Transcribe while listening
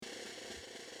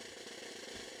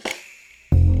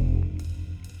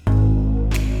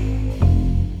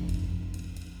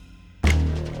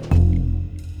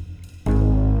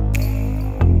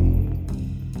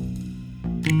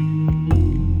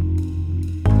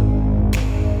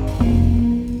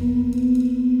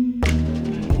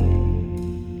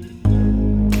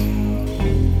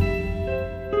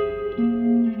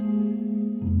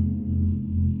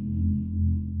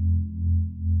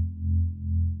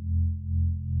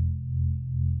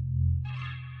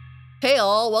Hey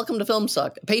all, welcome to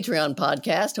Filmsuck, a Patreon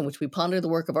podcast in which we ponder the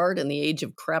work of art in the age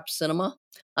of crap cinema.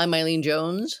 I'm Eileen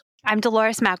Jones. I'm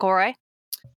Dolores McElroy.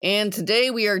 And today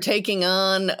we are taking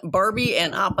on Barbie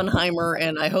and Oppenheimer,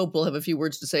 and I hope we'll have a few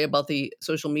words to say about the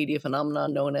social media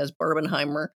phenomenon known as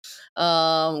Barbenheimer,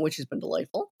 which has been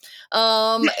delightful.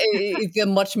 It's a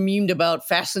much memed about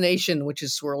fascination, which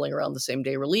is swirling around the same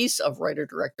day release of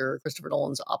writer-director Christopher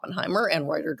Nolan's Oppenheimer and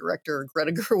writer-director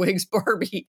Greta Gerwig's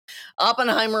Barbie.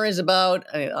 Oppenheimer is about,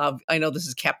 I know this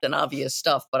is Captain Obvious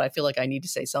stuff, but I feel like I need to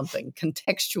say something,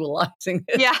 contextualizing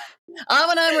it. Yeah.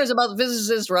 Oppenheimer is about the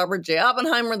physicist Robert J.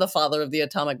 Oppenheimer, the father of the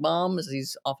atomic bomb, as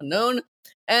he's often known.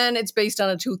 And it's based on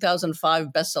a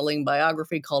 2005 best-selling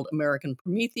biography called American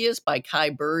Prometheus by Kai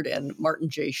Bird and Martin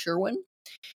J. Sherwin.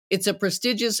 It's a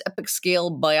prestigious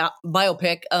epic-scale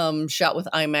biopic shot with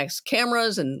IMAX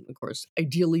cameras and, of course,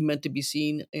 ideally meant to be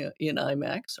seen in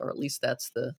IMAX, or at least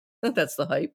that's the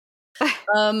hype.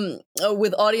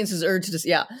 With audiences urged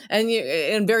to,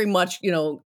 and very much,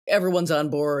 everyone's on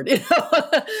board,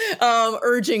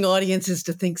 urging audiences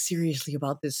to think seriously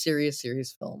about this serious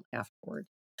film afterward.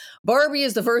 Barbie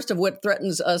is the first of what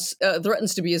threatens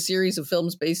to be a series of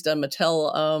films based on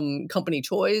Mattel company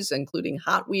toys, including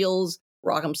Hot Wheels,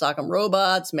 Rock'em Sock'em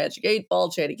Robots, Magic 8 Ball,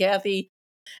 Chatty Cathy.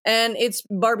 And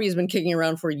Barbie has been kicking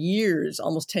around for years,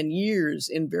 almost 10 years,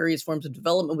 in various forms of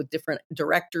development with different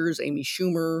directors. Amy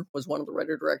Schumer was one of the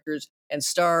writer-directors, and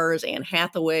stars. Anne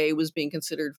Hathaway was being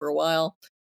considered for a while.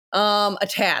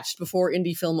 Attached before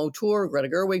indie film auteur Greta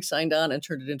Gerwig signed on and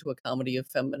turned it into a comedy of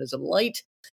feminism light,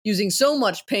 using so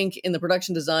much pink in the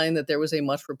production design that there was a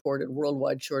much reported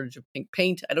worldwide shortage of pink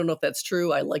paint. I don't know if that's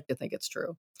true. I like to think it's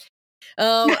true.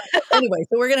 Anyway,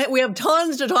 so we have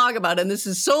tons to talk about, and this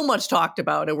is so much talked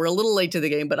about, and we're a little late to the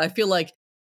game, but I feel like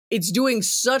it's doing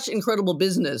such incredible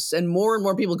business, and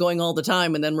more people going all the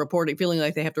time, and then feeling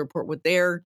like they have to report what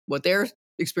their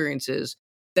experience is,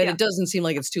 that It doesn't seem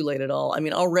like it's too late at all. I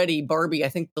mean, already Barbie, I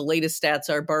think the latest stats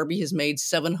are Barbie has made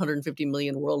 $750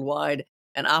 million worldwide,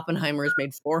 and Oppenheimer has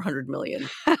made $400 million.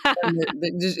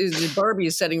 Barbie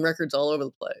is setting records all over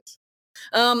the place.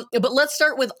 But let's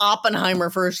start with Oppenheimer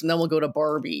first, and then we'll go to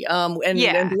Barbie. And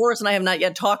Dolores and I have not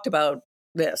yet talked about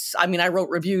this. I mean, I wrote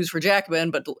reviews for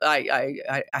Jacobin, but I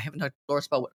haven't talked to Dolores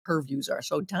about what her views are.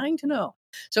 So dying to know.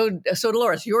 So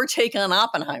Dolores, your take on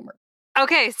Oppenheimer.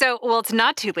 Okay, so, it's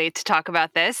not too late to talk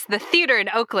about this. The theater in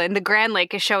Oakland, the Grand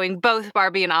Lake, is showing both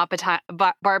Barbie and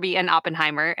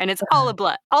Oppenheimer, and it's all a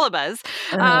buzz.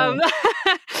 Let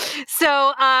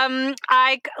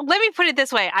me put it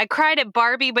this way. I cried at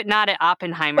Barbie, but not at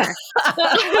Oppenheimer.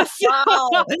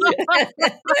 Wow.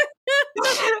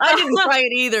 I didn't cry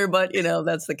it either, but,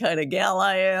 that's the kind of gal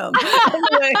I am.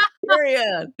 Anyway, carry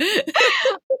on.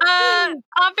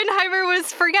 Oppenheimer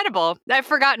was forgettable. I've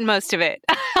forgotten most of it.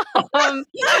 I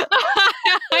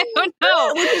don't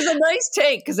know. Which is a nice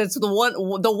take, because it's the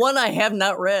one I have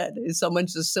not read is someone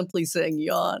just simply saying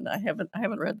yawn. I haven't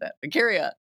read that, but carry on.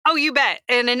 Oh, you bet.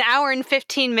 And an hour and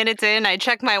 15 minutes in, I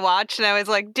checked my watch and I was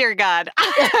like, dear God,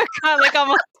 I got like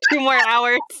almost 2 more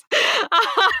hours.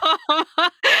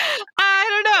 I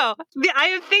don't know. I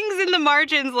have things in the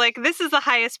margins like, this is the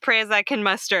highest praise I can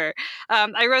muster.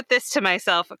 I wrote this to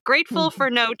myself, grateful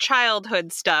for no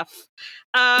childhood stuff.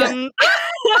 70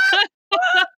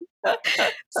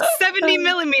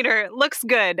 millimeter looks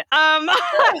good.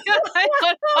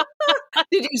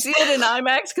 Did you see it in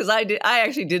IMAX? Because I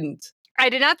actually didn't. I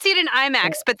did not see it in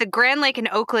IMAX, but the Grand Lake in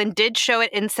Oakland did show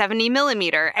it in 70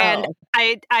 millimeter. And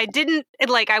I didn't,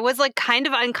 I was kind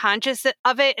of unconscious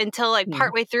of it until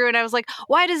partway through. And I was like,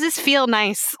 why does this feel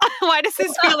nice? Why does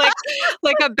this feel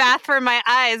like a bath for my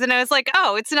eyes? And I was like,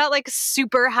 oh, it's not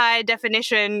super high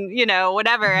definition,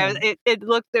 whatever. Mm-hmm.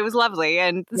 It was lovely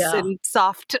and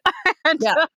soft.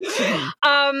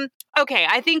 Okay,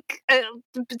 I think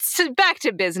back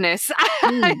to business.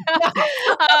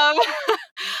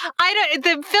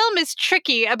 The film is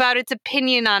tricky about its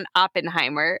opinion on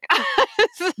Oppenheimer.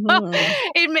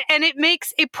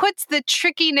 It puts the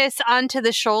trickiness onto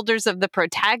the shoulders of the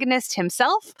protagonist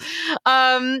himself.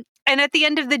 And at the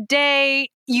end of the day,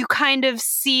 you kind of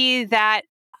see that,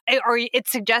 or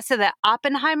it's suggested that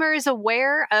Oppenheimer is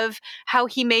aware of how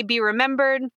he may be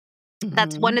remembered.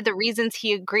 That's one of the reasons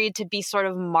he agreed to be sort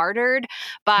of martyred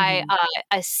by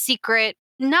a secret,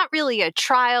 not really a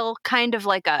trial, kind of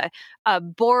like a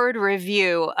board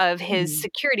review of his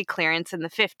security clearance in the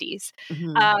 50s.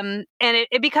 And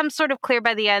it becomes sort of clear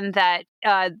by the end that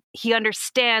he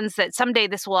understands that someday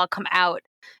this will all come out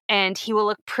and he will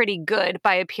look pretty good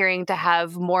by appearing to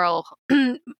have moral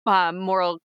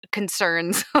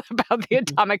concerns about the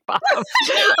atomic bomb.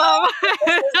 I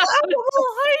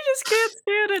just can't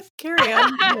stand it. Carry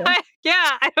on.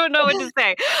 don't know what to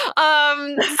say.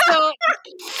 So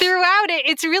throughout it,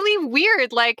 it's really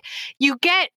weird. Like, you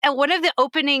get one of the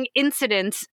opening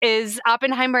incidents is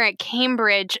Oppenheimer at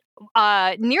Cambridge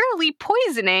nearly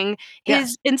poisoning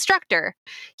his instructor.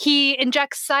 He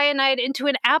injects cyanide into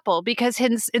an apple because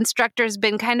his instructor's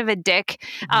been kind of a dick,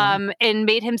 and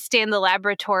made him stay in the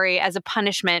laboratory as a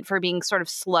punishment for being sort of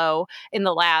slow in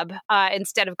the lab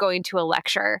instead of going to a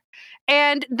lecture.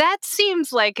 And that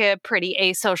seems like a pretty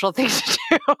asocial thing to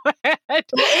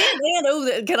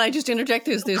do. Can I just interject?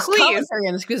 There's commentary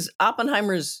on this because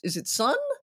Oppenheimer's, is it son?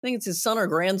 I think it's his son or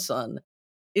grandson,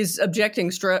 is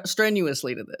objecting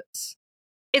strenuously to this.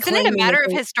 Isn't it a matter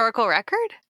of historical record?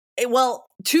 Well,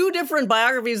 two different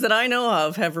biographies that I know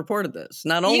of have reported this.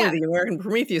 Not only the American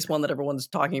Prometheus one that everyone's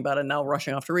talking about and now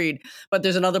rushing off to read, but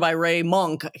there's another by Ray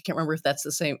Monk. I can't remember if that's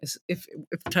the same, if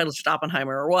the title's just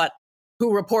Oppenheimer or what,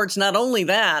 who reports not only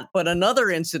that, but another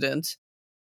incident,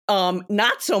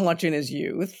 not so much in his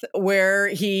youth, where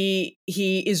he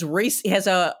has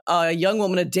a young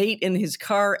woman, a date in his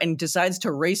car, and decides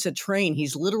to race a train.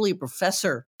 He's literally a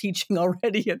professor teaching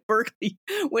already at Berkeley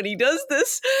when he does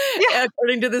this,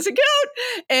 according to this account.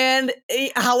 And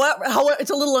however,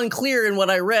 it's a little unclear in what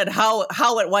I read how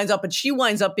it winds up, but she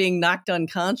winds up being knocked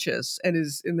unconscious, and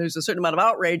there's a certain amount of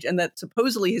outrage, and that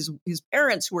supposedly his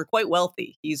parents, who were quite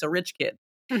wealthy, he's a rich kid,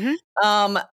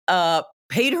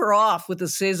 paid her off with a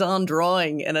Cézanne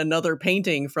drawing and another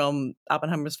painting from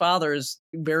Oppenheimer's father's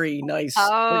very nice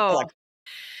collection.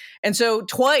 And so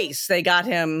twice they got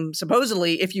him,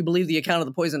 supposedly, if you believe the account of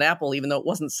the poisoned apple, even though it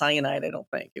wasn't cyanide, I don't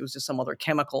think. It was just some other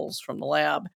chemicals from the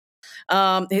lab.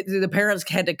 The parents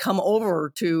had to come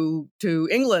over to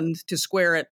England to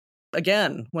square it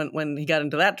again when he got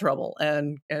into that trouble.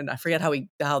 And I forget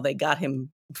how they got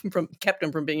him kept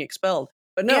him from being expelled.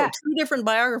 But no, two different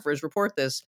biographers report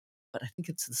this. But I think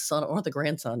it's the son or the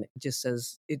grandson. It just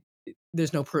says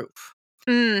there's no proof.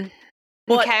 But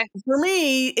for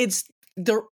me, it's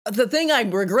the thing I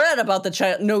regret about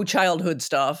the no childhood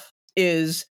stuff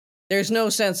is there's no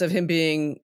sense of him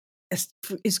being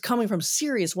is coming from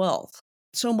serious wealth.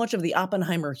 So much of the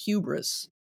Oppenheimer hubris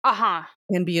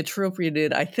can be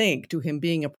attributed, I think, to him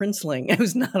being a princeling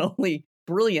who's not only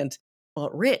brilliant,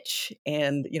 but rich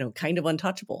and, kind of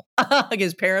untouchable. Like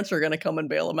his parents are going to come and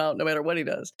bail him out no matter what he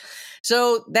does.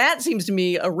 So that seems to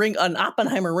me an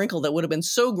Oppenheimer wrinkle that would have been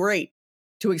so great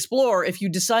to explore if you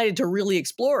decided to really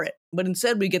explore it. But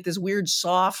instead we get this weird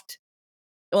soft,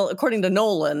 well, according to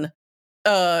Nolan,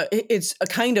 it's a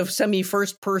kind of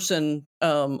semi-first person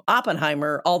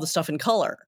Oppenheimer, all the stuff in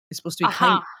color. It's supposed to be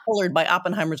kind of colored by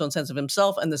Oppenheimer's own sense of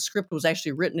himself, and the script was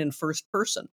actually written in first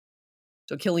person.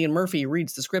 So Cillian Murphy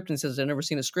reads the script and says, I've never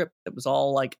seen a script that was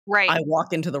all like, I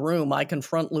walk into the room, I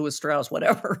confront Lewis Strauss,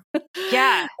 whatever.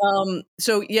 Yeah.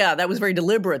 That was very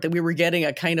deliberate, that we were getting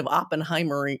a kind of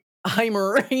Oppenheimerian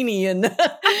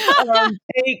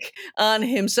take on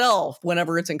himself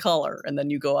whenever it's in color. And then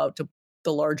you go out to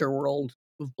the larger world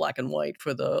of black and white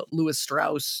for the Lewis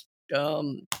Strauss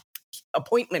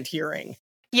appointment hearing.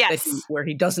 Yes. Where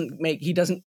he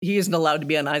isn't allowed to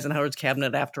be on Eisenhower's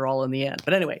cabinet after all in the end.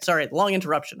 But anyway, sorry, long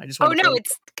interruption. I just want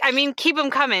keep them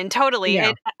coming. Totally.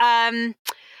 Yeah.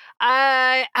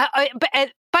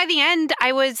 But by the end,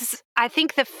 I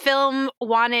think the film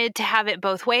wanted to have it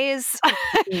both ways.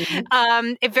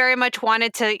 It very much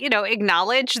wanted to,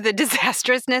 acknowledge the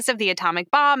disastrousness of the atomic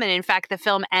bomb. And in fact, the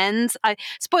film ends,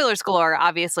 spoilers galore,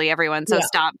 obviously, everyone. So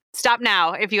stop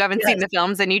now if you haven't seen the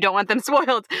films and you don't want them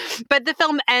spoiled. But the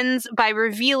film ends by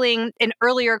revealing an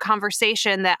earlier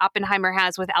conversation that Oppenheimer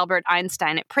has with Albert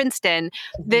Einstein at Princeton.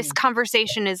 This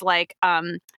conversation is like,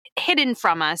 hidden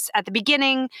from us at the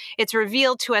beginning, it's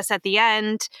revealed to us at the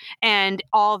end, and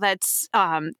all that's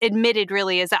admitted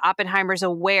really is that Oppenheimer's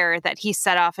aware that he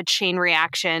set off a chain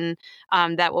reaction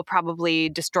that will probably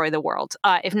destroy the world.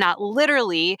 If not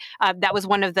literally, that was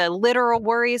one of the literal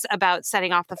worries about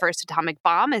setting off the first atomic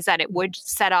bomb, is that it would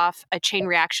set off a chain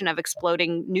reaction of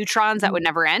exploding neutrons that would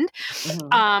never end.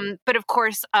 But of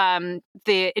course,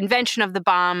 the invention of the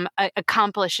bomb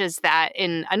accomplishes that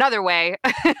in another way.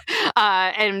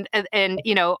 And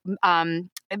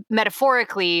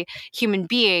metaphorically, human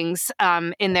beings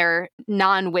in their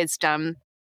non-wisdom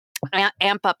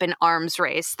amp up an arms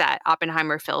race that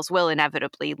Oppenheimer feels will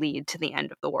inevitably lead to the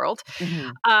end of the world.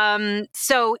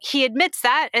 So he admits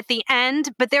that at the end,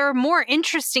 but there are more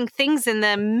interesting things in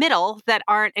the middle that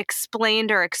aren't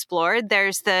explained or explored.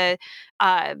 There's the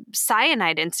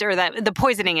cyanide incident, or that the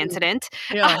poisoning incident,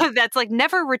 Yeah. that's like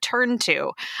never returned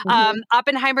to. Mhm.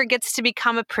 Oppenheimer gets to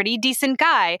become a pretty decent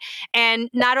guy, and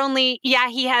not only, yeah,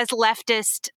 he has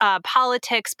leftist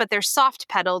politics, but they're soft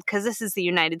pedaled because this is the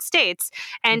United States,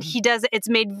 and Mhm. he does. It's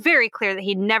made very clear that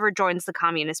he never joins the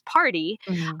Communist Party,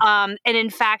 Mhm. and in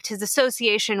fact, his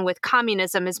association with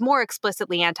communism is more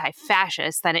explicitly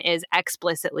anti-fascist than it is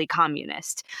explicitly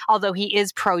communist, although he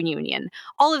is pro-union.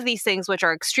 All of these things which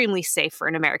are extremely safe for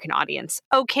an American audience.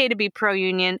 Okay to be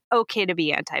pro-union, okay to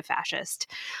be anti-fascist.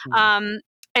 Mhm.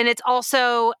 And it's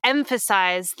also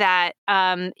emphasized that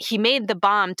he made the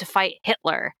bomb to fight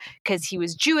Hitler because he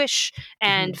was Jewish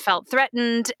and Mhm. felt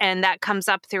threatened, and that comes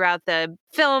up throughout the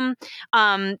film.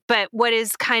 But what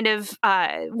is kind of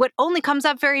what only comes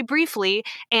up very briefly,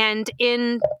 and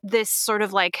in this sort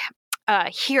of like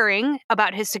hearing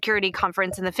about his security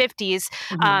conference in the 50s,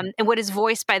 Mhm. and what is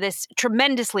voiced by this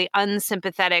tremendously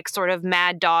unsympathetic sort of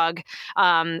mad dog,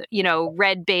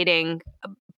 red baiting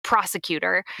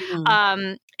prosecutor,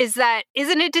 Mhm. is that,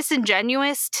 isn't it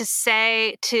disingenuous to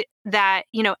say that,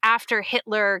 after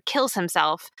Hitler kills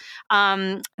himself,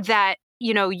 that,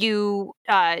 you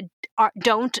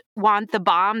don't want the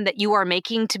bomb that you are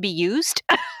making to be used?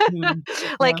 Mhm.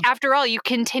 Like, Yeah. after all, you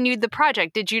continued the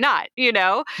project, did you not?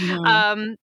 Mhm.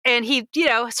 Um, and he,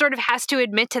 sort of has to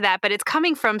admit to that, but it's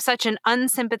coming from such an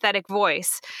unsympathetic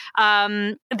voice,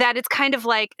 that it's kind of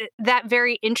like that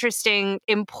very interesting,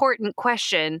 important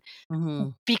question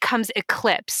Mhm. becomes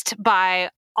eclipsed by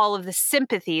all of the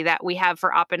sympathy that we have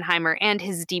for Oppenheimer and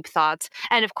his deep thoughts,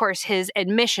 and of course his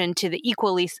admission to the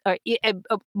equally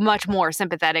much more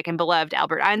sympathetic and beloved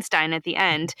Albert Einstein at the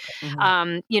end.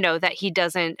 Mhm. That he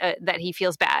doesn't, that he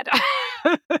feels bad.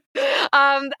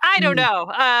 I don't Mhm.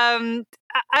 know.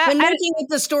 And making it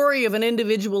the story of an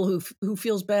individual who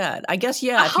feels bad. I guess,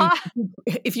 yeah,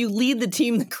 if you lead the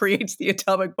team that creates the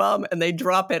atomic bomb and they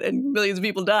drop it and millions of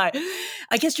people die,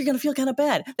 I guess you're gonna feel kinda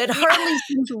bad. That hardly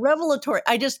seems revelatory.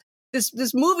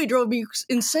 This movie drove me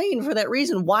insane for that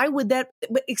reason. Why would that,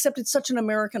 except it's such an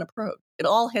American approach. It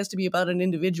all has to be about an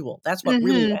individual. That's what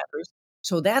really Mhm. matters.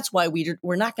 So that's why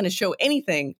we're not gonna show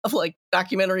anything of, like,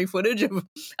 documentary footage of,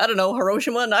 I don't know,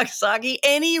 Hiroshima, Nagasaki,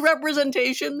 any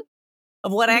representation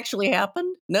of what actually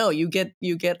happened? No, you get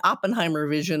Oppenheimer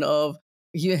vision of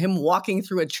him walking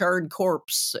through a charred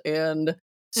corpse and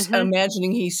Mhm.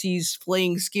 imagining he sees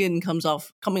flaying skin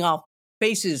coming off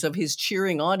faces of his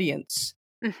cheering audience,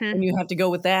 Mhm. and you have to go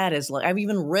with that as, like, I've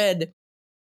even read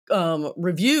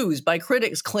reviews by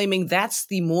critics claiming that's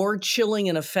the more chilling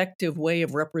and effective way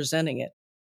of representing it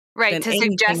Right, than to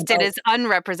anything suggest it about. is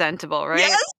unrepresentable, right?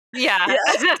 Yes, Yeah.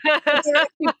 yes. But they're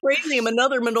actually praising him.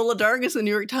 Another Manola Dargis in the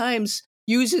New York Times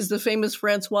uses the famous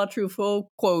Francois Truffaut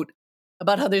quote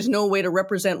about how there's no way to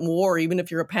represent war, even if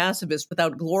you're a pacifist,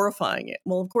 without glorifying it.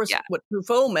 Well, of course, Yeah. what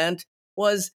Truffaut meant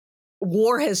was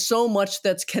war has so much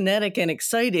that's kinetic and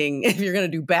exciting. If you're going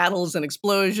to do battles and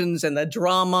explosions and the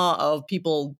drama of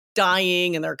people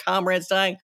dying and their comrades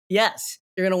dying, yes,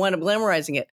 you're going to wind up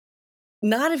glamorizing it.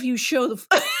 Not if you show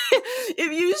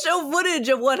if you show footage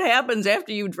of what happens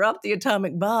after you drop the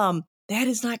atomic bomb, that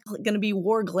is not gonna be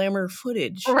war glamour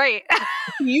footage. Right.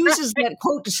 He uses that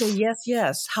quote to say, "Yes,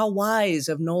 yes, how wise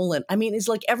of Nolan." I mean, it's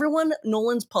like everyone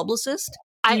Nolan's publicist.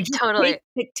 Do I you just take totally.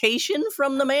 dictation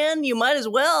from the man? You might as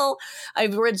well.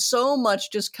 I've read so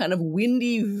much just kind of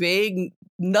windy, vague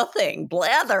nothing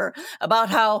blather about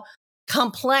how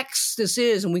complex this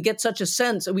is, and we get such a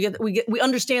sense, and we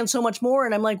understand so much more,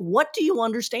 and I'm like, "What do you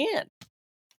understand?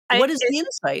 I What is it the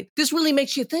insight?" This really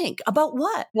makes you think. About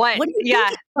what? what What are you Yeah,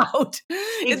 thinking about at the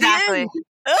end? exactly.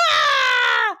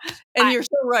 Ah! And I you're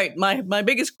so right. My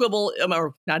biggest quibble,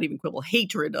 or not even quibble,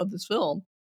 hatred of this film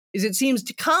is it seems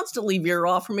to constantly veer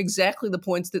off from exactly the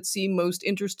points that seem most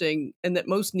interesting and that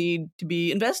most need to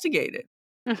be investigated.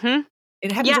 Mhm.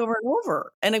 It happens Yeah, over and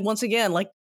over. And once again, like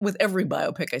with every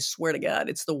biopic, I swear to God,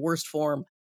 it's the worst form.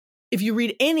 If you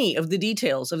read any of the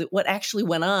details of what actually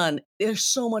went on, they're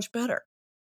so much better.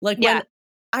 Like yeah. when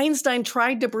Einstein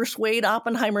tried to persuade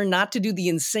Oppenheimer not to do the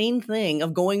insane thing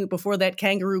of going before that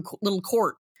kangaroo little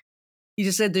court. He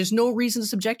just said, "There's no reason to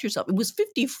subject yourself." It was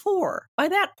 54. By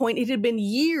that point, it had been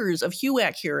years of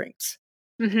HUAC hearings.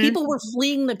 Mhm. People were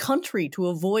fleeing the country to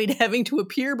avoid having to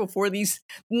appear before these.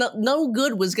 No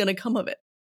good was going to come of it.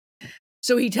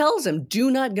 So he tells him, "Do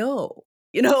not go."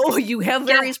 You have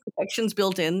Yeah. various protections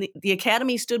built in. The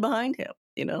academy stood behind him.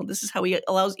 This is how he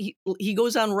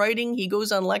goes on writing, he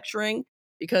goes on lecturing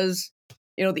because,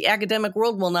 the academic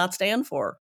world will not stand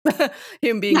for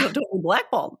him being totally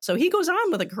blackballed. So he goes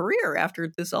on with a career after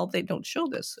this. They don't show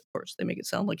this, of course. They make it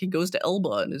sound like he goes to Elba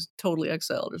and is totally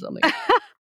exiled or something.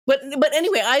 But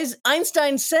anyway,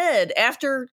 Einstein said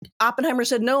after Oppenheimer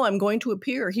said, "No, I'm going to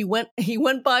appear." He went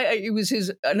by. It was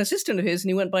an assistant of his, and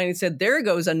he went by and he said, "There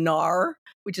goes a Narr,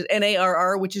 which is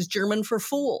Narr, which is German for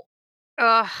fool.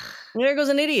 Ugh. There goes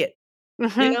an idiot."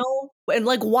 Mm-hmm. You know, and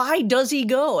like, why does he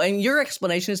go? And your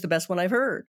explanation is the best one I've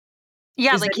heard.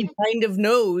 Yeah, Is like that he kind of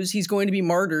knows he's going to be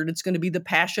martyred. It's going to be the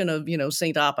passion of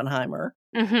Saint Oppenheimer,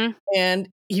 mm-hmm. and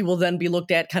he will then be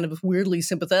looked at kind of weirdly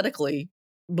sympathetically,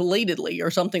 belatedly,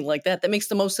 or something like that. That makes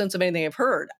the most sense of anything I've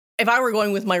heard. If I were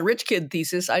going with my rich kid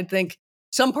thesis, I'd think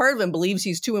some part of him believes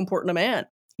he's too important a man.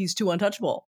 He's too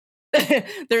untouchable.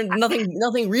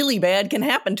 Nothing really bad can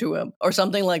happen to him, or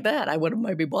something like that. I would have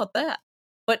maybe bought that.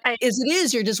 But as it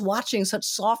is, you're just watching such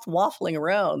soft waffling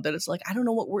around that it's like, I don't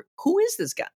know who is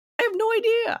this guy? I have no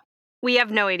idea. We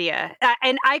have no idea.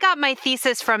 And I got my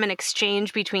thesis from an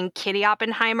exchange between Kitty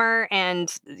Oppenheimer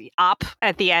and Op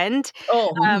at the end.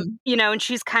 Oh, and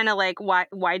she's kind of like,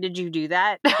 why did you do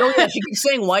that? Oh, yeah, she keeps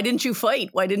saying, why didn't you fight?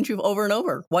 Why didn't you over and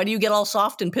over? Why do you get all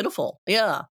soft and pitiful?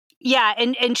 Yeah. Yeah,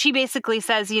 and she basically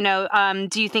says, do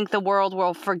you think the world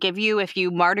will forgive you if you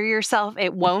martyr yourself?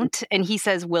 It won't. And he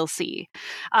says, we'll see.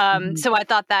 So I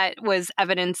thought that was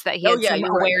evidence that he had some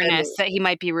awareness that he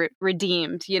might be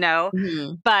redeemed,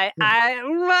 But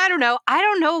I don't know. I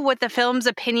don't know what the film's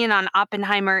opinion on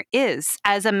Oppenheimer is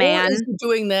as a man. Or is he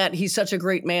doing that? He's such a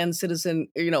great man, citizen,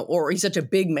 or he's such a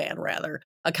big man, rather.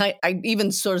 I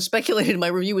even sort of speculated in my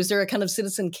review, is there a kind of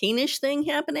Citizen Kane-ish thing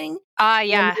happening?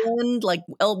 Yeah. And like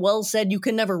Wells said, you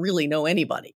can never really know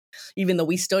anybody. Even though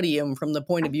we study him from the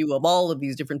point of view of all of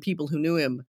these different people who knew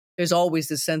him, there's always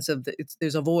this sense of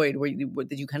there's a void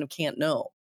that you kind of can't know.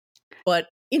 But,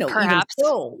 perhaps. Even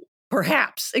so,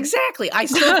 perhaps, exactly. I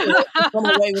still feel like we come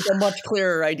away with a much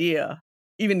clearer idea,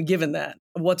 even given that,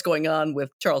 of what's going on with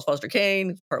Charles Foster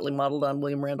Kane, partly modeled on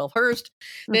William Randolph Hearst,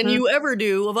 than you ever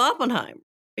do of Oppenheimer.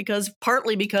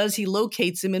 Partly because he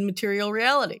locates him in material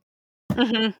reality.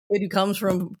 Kid who comes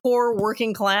from poor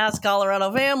working class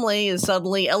Colorado family is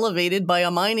suddenly elevated by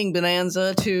a mining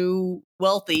bonanza to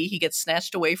wealthy. He gets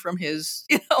snatched away from his,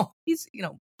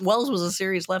 Wells was a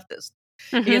serious leftist.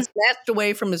 He gets snatched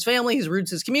away from his family, his roots,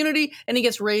 his community, and he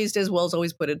gets raised, as Wells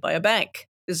always put it, by a bank.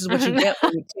 This is what you get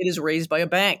when your kid is raised by a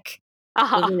bank.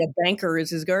 Only a banker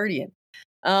is his guardian.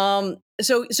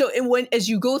 So as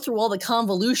you go through all the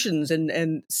convolutions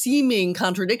and seeming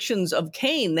contradictions of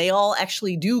Kane, they all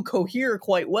actually do cohere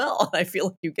quite well. I feel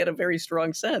like you get a very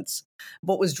strong sense of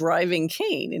what was driving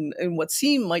Kane in what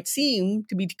might seem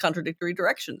to be contradictory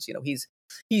directions.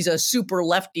 He's a super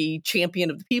lefty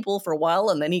champion of the people for a while,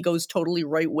 and then he goes totally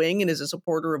right wing and is a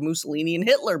supporter of Mussolini and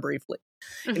Hitler briefly.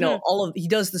 He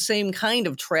does the same kind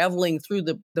of traveling through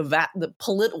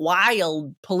the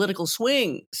wild political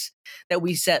swings that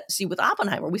we see with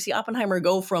Oppenheimer. We see Oppenheimer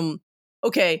go from,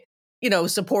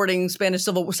 supporting Spanish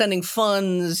Civil War, sending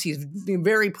funds. He's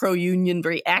very pro-union,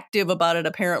 very active about it,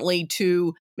 apparently,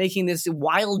 to making this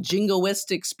wild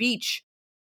jingoistic speech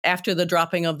after the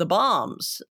dropping of the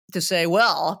bombs to say,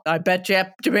 well, I bet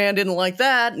Japan didn't like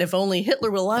that. And if only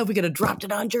Hitler were alive, we could have dropped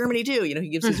it on Germany too. He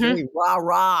gives this very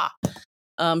rah-rah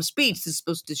speech that's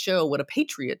supposed to show what a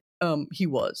patriot he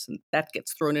was. And that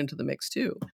gets thrown into the mix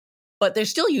too. But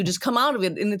there's still, you just come out of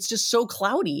it and it's just so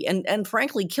cloudy. And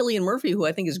frankly, Cillian Murphy, who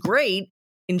I think is great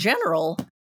in general,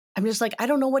 I'm just like, I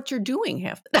don't know what you're doing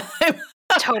half the time.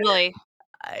 Totally.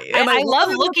 I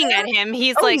love looking at him.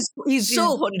 He's he's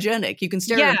so photogenic. You can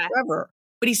stare at him forever.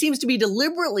 But he seems to be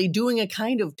deliberately doing a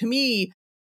kind of, to me,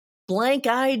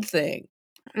 blank-eyed thing.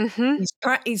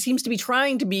 He seems to be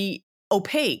trying to be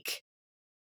opaque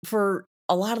for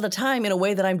a lot of the time in a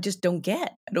way that I just don't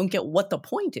get. I don't get what the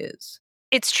point is.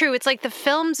 It's true. It's like the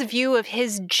film's view of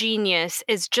his genius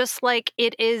is just like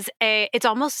it's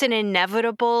almost an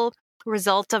inevitable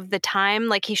result of the time.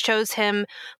 Like he shows him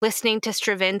listening to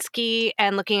Stravinsky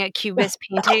and looking at Cubist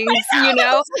paintings, and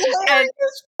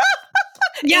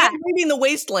and reading The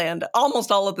Wasteland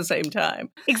almost all at the same time.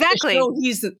 Exactly. So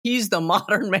he's the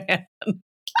modern man.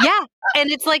 Yeah. And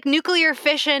it's like nuclear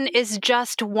fission is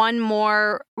just one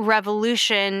more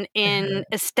revolution in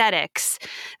aesthetics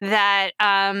that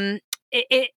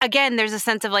again, there's a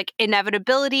sense of like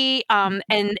inevitability, and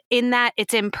in that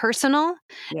it's impersonal,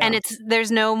 and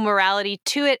there's no morality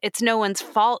to it. It's no one's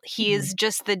fault. He is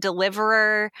just the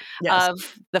deliverer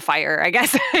of the fire, I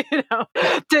guess,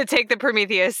 to take the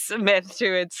Prometheus myth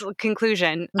to its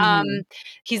conclusion.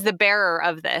 He's the bearer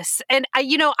of this. And I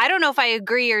don't know if I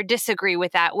agree or disagree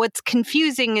with that. What's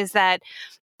confusing is that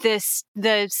the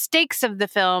stakes of the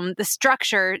film, the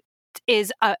structure,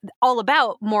 is all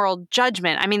about moral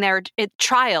judgment. I mean, there are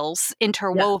trials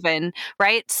interwoven,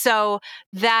 right? So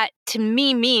that to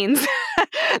me means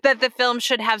that the film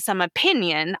should have some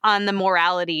opinion on the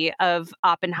morality of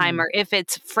Oppenheimer if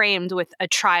it's framed with a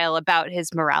trial about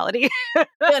his morality.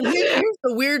 And here's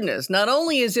the weirdness. Not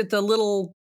only is it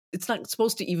it's not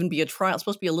supposed to even be a trial. It's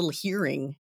supposed to be a little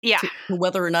hearing Yeah. to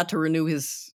whether or not to renew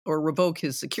his or revoke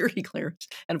his security clearance.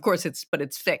 And of course it's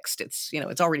fixed. It's,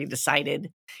 it's already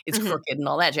decided. It's crooked and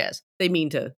all that jazz. They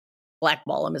mean to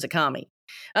blackball him as a commie.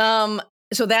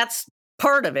 So that's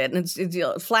part of it. And it's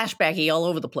flashbacky all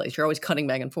over the place. You're always cutting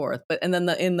back and forth. And then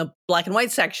in the black and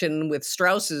white section with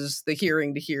Strauss's, the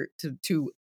hearing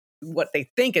to what they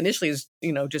think initially is,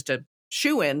 just a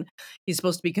shoe-in. He's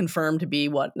supposed to be confirmed to be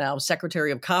what now?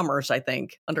 Secretary of Commerce, I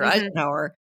think, under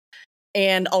Eisenhower.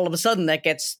 And all of a sudden that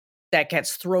gets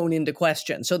thrown into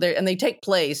question. So they take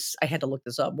place. I had to look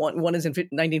this up. One is in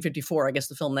 1954. I guess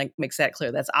the film makes that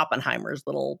clear. That's Oppenheimer's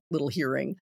little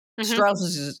hearing.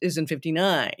 Strauss's is in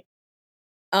 59.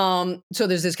 So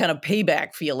there's this kind of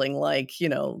payback feeling, like,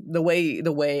 the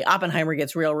way Oppenheimer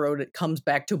gets railroaded, it comes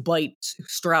back to bite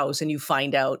Strauss, and you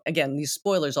find out, again, these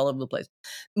spoilers all over the place.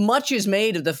 Much is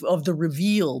made of the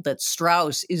reveal that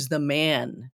Strauss is the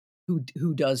man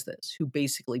who does this, who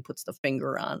basically puts the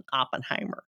finger on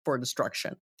Oppenheimer for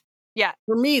destruction. Yeah.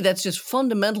 For me, that's just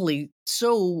fundamentally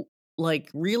so, like,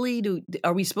 really,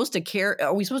 are we supposed to care?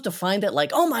 Are we supposed to find that,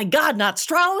 like, oh my God, not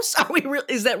Strauss?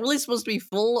 Is that really supposed to be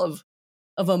full of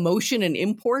emotion and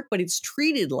import? But it's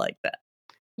treated like that.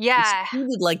 Yeah. It's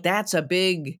treated like that's a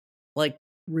big, like,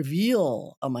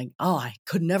 reveal. I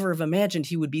could never have imagined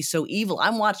he would be so evil.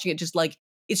 I'm watching it just like,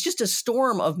 it's just a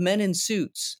storm of men in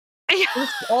suits.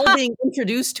 All being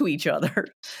introduced to each other,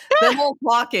 then all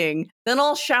talking, then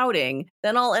all shouting,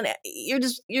 and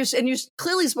you're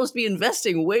clearly supposed to be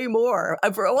investing way more.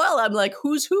 For a while, I'm like,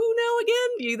 who's who now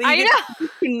again? I know.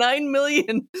 9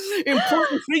 million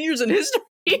important figures in history.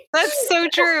 That's so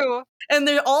true. And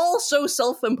they're all so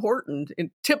self-important in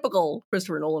typical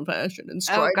Christopher Nolan fashion, and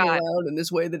striding around in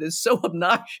this way that is so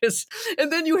obnoxious.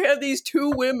 And then you have these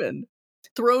two women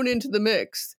thrown into the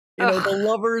mix. The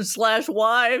lovers /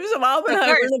 wives of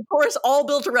Oppenheimer, and of course, all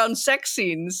built around sex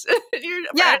scenes. And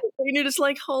you're just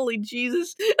like, holy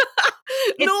Jesus.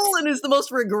 Nolan is the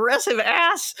most regressive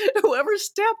ass who ever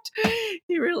stepped.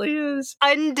 He really is.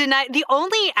 Undeniable. The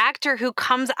only actor who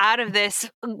comes out of this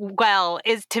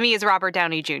is Robert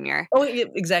Downey Jr. Oh, yeah,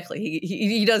 exactly.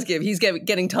 He does he's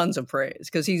getting tons of praise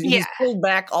because he's pulled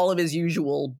back all of his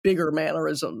usual bigger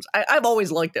mannerisms. I've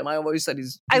always liked him. I always said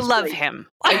I love great. him.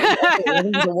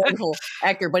 He's a wonderful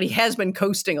actor, but he has been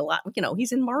coasting a lot.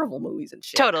 He's in Marvel movies and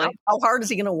shit. Totally. How hard is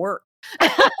he going to work?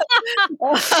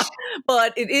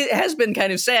 But it has been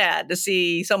kind of sad to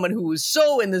see someone who was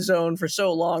so in the zone for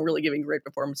so long, really giving great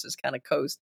performances, kind of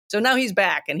coast. So now he's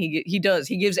back, and he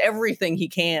gives everything he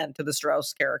can to the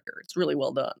Strauss character. It's really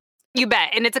well done. You bet.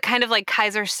 And it's a kind of like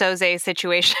Kaiser Soze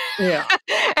situation. Yeah.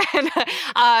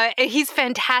 And he's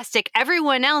fantastic.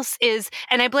 Everyone else is,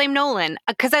 and I blame Nolan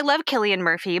because I love Cillian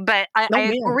Murphy, but I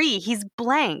agree. He's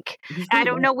blank. I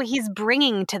don't know what he's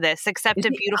bringing to this except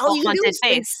a beautiful haunted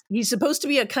face. He's supposed to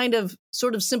be a kind of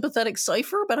sort of sympathetic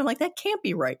cipher, but I'm like, that can't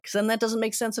be right because then that doesn't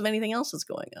make sense of anything else that's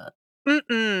going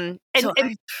on.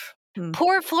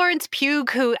 Poor Florence Pugh,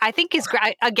 who I think is,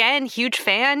 again, huge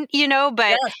fan, but...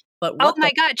 Yeah. But oh my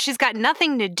God, she's got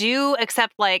nothing to do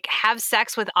except like have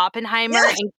sex with Oppenheimer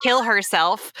and kill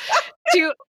herself.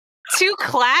 Two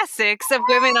classics of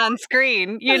women on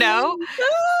screen,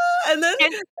 And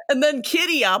then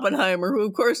Kitty Oppenheimer, who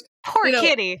of course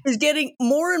Kitty is getting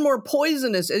more and more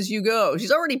poisonous as you go.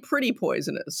 She's already pretty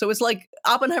poisonous. So it's like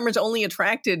Oppenheimer's only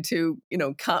attracted to,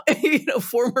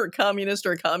 former communist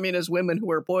or communist women who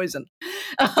are poisoned.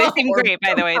 They seem great,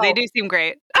 by the way. They do seem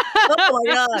great. Oh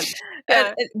my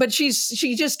God. But she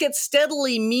just gets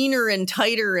steadily meaner and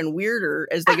tighter and weirder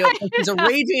as they go. She's a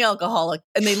raging alcoholic,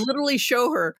 and they literally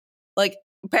show her like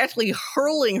practically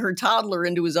hurling her toddler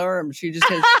into his arms. She just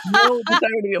has no desire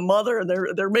to be a mother, and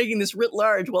they're making this writ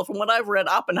large. Well, from what I've read,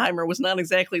 Oppenheimer was not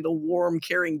exactly the warm,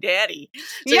 caring daddy.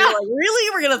 So you're like, really?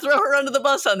 We're going to throw her under the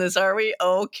bus on this, are we?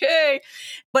 Okay.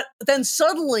 But then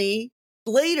suddenly,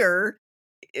 later,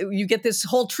 you get this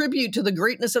whole tribute to the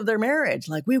greatness of their marriage.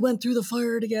 Like, we went through the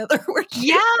fire together.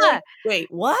 Wait,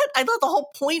 what? I thought the whole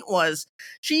point was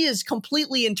she is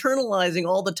completely internalizing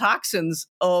all the toxins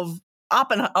of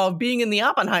being in the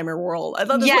Oppenheimer world. I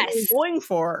thought that's what they were going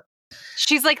for.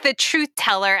 She's like the truth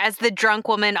teller, as the drunk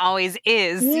woman always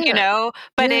is,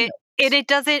 but it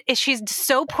doesn't. She's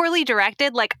so poorly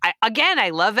directed. Like, I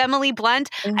love Emily Blunt.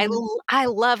 I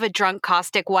love a drunk,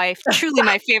 caustic wife. Truly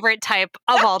my favorite type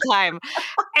of all time.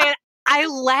 And I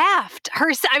laughed.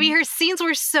 Her scenes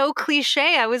were so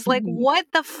cliche. I was like, Mhm. what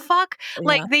the fuck?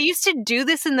 Like, Yeah. they used to do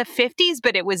this in the 50s,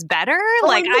 but it was better? Oh, I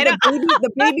Like, know, I don't.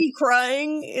 the baby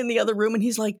crying in the other room, and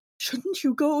he's like, "Shouldn't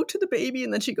you go to the baby?"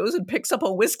 And then she goes and picks up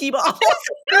a whiskey bottle.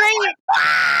 Great.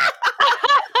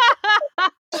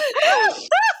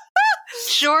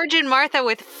 George and Martha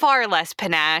with far less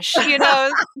panache, you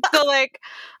know? So, like,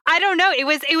 I don't know. It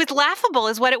was laughable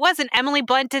is what it was, and Emily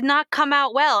Blunt did not come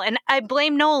out well, and I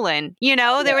blame Nolan, you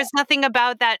know? There was nothing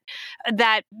about that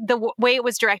way it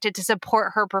was directed to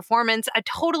support her performance. A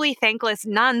totally thankless,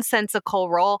 nonsensical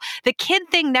role. The kid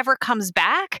thing never comes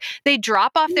back. They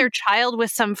drop off their child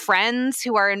with some friends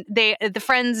who are the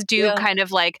friends do kind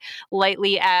of like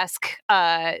lightly ask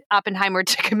Oppenheimer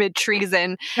to commit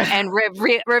treason and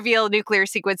reveal nuclear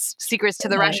secrets to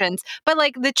the Russians. But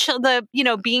like the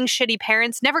being shitty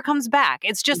parents never comes back.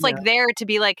 It's just like there to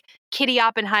be like Kitty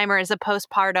Oppenheimer is a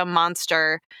postpartum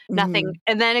monster. Nothing,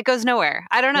 and then it goes nowhere.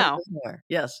 I don't know.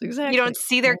 Yes, exactly. You don't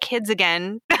see their kids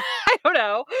again. I don't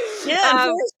know. Yeah, and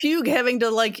Florence Pugh having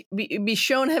to like be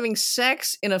shown having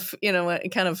sex in a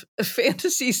kind of a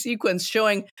fantasy sequence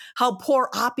showing how poor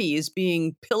Oppie is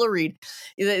being pilloried.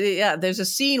 Yeah, there's a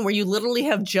scene where you literally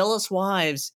have jealous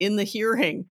wives in the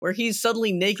hearing where he's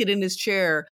suddenly naked in his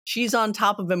chair, she's on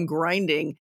top of him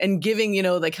grinding and giving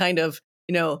the kind of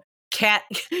cat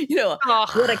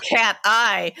what a cat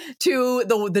eye to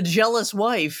the jealous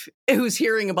wife who's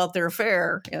hearing about their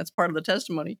affair. Yeah, it's part of the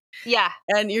testimony. Yeah,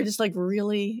 and you're just like,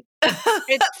 really?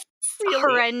 It's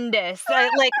horrendous.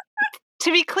 Like,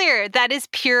 to be clear, that is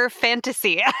pure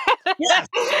fantasy. Yes.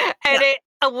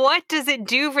 And what does it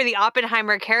do for the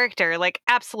Oppenheimer character? Like,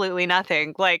 absolutely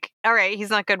nothing. Like, all right, he's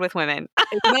not good with women.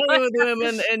 He's not good with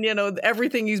women, and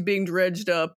everything he's being dredged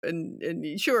up,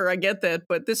 and sure, I get that,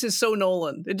 but this is so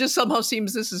Nolan. It just somehow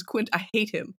seems this is Quint. I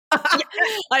hate him.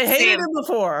 I hated him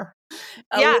before.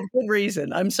 With good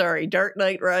reason. I'm sorry. Dark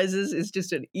Knight Rises is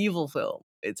just an evil film.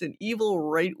 It's an evil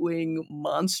right-wing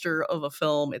monster of a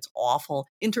film. It's awful.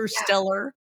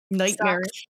 Interstellar,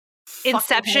 nightmarish.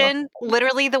 Inception,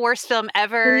 literally the worst film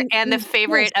ever, and the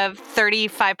favorite of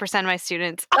 35% of my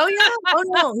students. Oh yeah. Oh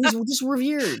no, he's just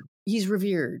revered. He's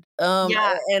revered.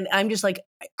 And I'm just like,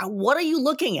 what are you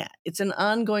looking at? It's an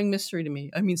ongoing mystery to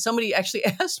me. I mean, somebody actually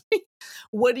asked me,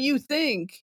 what do you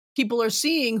think people are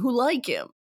seeing who like him?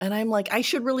 And I'm like, I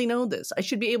should really know this. I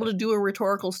should be able to do a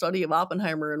rhetorical study of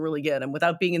Oppenheimer and really get him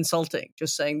without being insulting,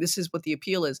 just saying this is what the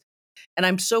appeal is. And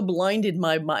I'm so blinded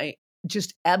by my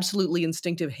just absolutely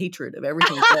instinctive hatred of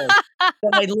everything that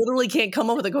I literally can't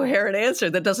come up with a coherent answer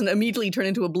that doesn't immediately turn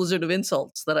into a blizzard of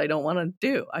insults that I don't want to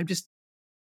do.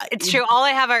 It's true. All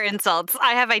I have are insults.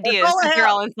 I have ideas, but you're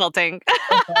all insulting.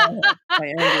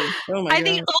 I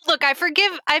think. Look, I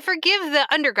forgive the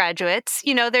undergraduates.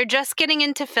 They're just getting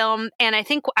into film, and I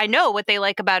think I know what they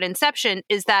like about Inception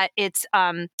is that its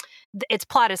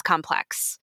plot is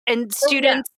complex, and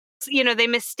students. They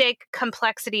mistake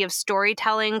complexity of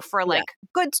storytelling for like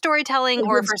good storytelling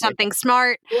or for something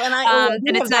smart. Well,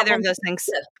 and it's neither of those things.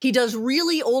 Yeah. He does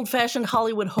really old-fashioned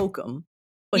Hollywood hokum,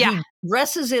 but he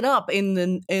dresses it up in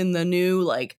the new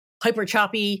like hyper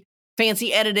choppy,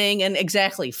 fancy editing and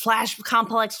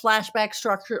complex flashback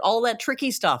structure, all that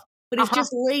tricky stuff. But it's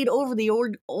just laid over the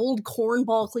old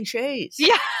cornball cliches.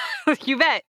 Yeah, you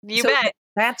bet. You bet.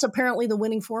 That's apparently the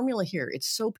winning formula here. It's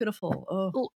so pitiful.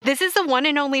 Oh. This is the one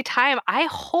and only time I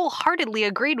wholeheartedly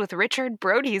agreed with Richard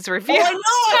Brody's review.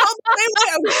 Oh, I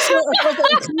know. I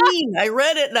felt clean. I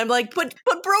read it and I'm like, but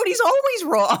Brody's always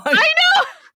wrong. I know.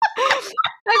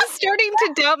 I'm starting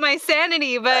to doubt my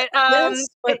sanity, but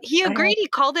he agreed. He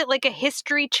called it like a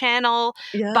History Channel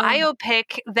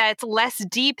biopic that's less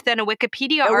deep than a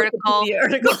Wikipedia article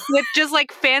with just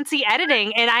like fancy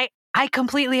editing, and I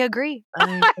completely agree.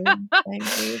 I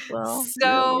agree as well.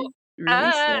 So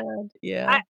really sad.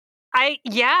 Yeah.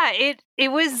 It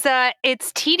was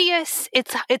it's tedious,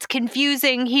 it's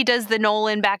confusing. He does the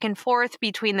Nolan back and forth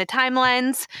between the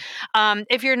timelines.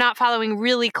 If you're not following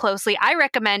really closely, I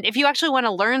recommend if you actually want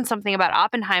to learn something about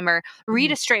Oppenheimer,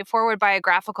 read a straightforward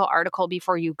biographical article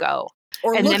before you go,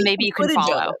 and then maybe you can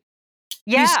follow.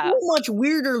 Yeah, he's so much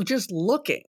weirder just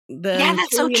looking than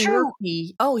that's so true.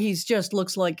 Murphy. Oh,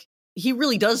 he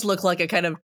really does look like a kind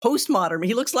of postmodern.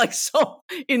 He looks like some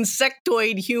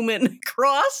insectoid human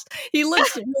cross. He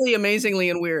looks really amazingly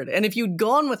and weird. And if you'd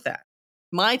gone with that,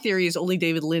 my theory is only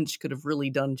David Lynch could have really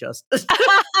done justice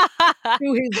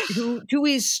to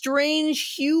his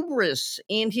strange hubris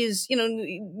and his,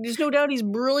 there's no doubt he's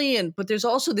brilliant, but there's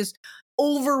also this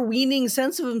overweening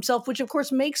sense of himself, which of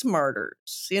course makes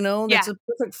martyrs. That's Yeah. a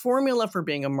perfect formula for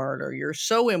being a martyr. You're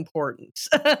so important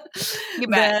You bet.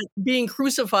 that being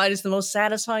crucified is the most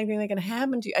satisfying thing that can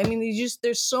happen to you. I mean,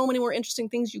 there's so many more interesting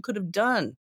things you could have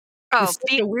done with Oh,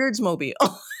 such a Weirdsmobile.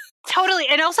 totally.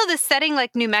 And also the setting,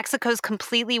 like New Mexico's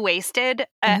completely wasted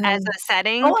as a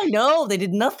setting. Oh, I know. They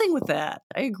did nothing with that.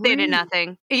 I agree. They did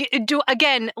nothing.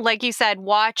 Again, like you said,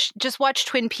 just watch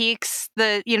Twin Peaks,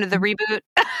 the reboot.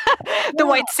 The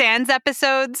White Sands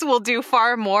episodes will do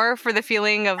far more for the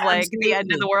feeling of like the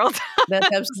end of the world. That's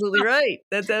absolutely right.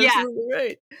 That's absolutely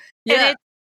right. And Yeah.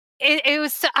 it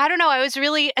was, I don't know, I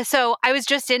was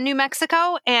just in New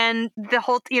Mexico, and the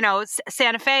whole,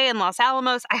 Santa Fe and Los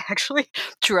Alamos. I actually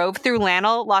drove through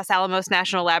Los Alamos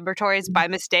National Laboratories by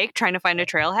mistake, trying to find a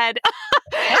trailhead.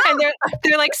 And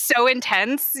they're like so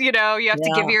intense, you have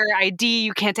to give your ID,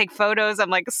 you can't take photos. I'm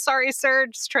like, sorry, sir,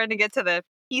 just trying to get to the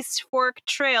East Fork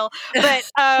Trail. But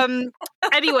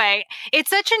anyway,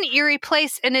 it's such an eerie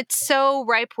place, and it's so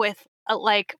ripe with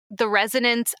like the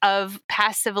resonance of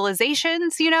past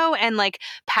civilizations, and like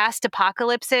past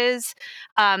apocalypses.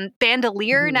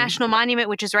 Bandelier National Monument,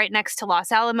 which is right next to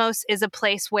Los Alamos, is a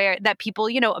place that people,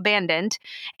 abandoned.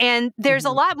 And there's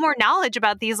a lot more knowledge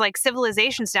about these like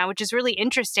civilizations now, which is really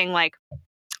interesting. Like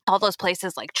all those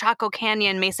places like Chaco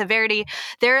Canyon, Mesa Verde,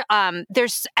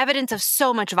 there's evidence of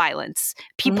so much violence.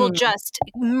 People just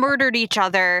murdered each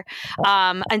other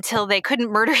until they couldn't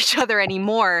murder each other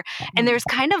anymore. And there's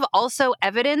kind of also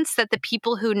evidence that the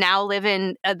people who now live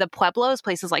in the Pueblos,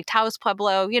 places like Taos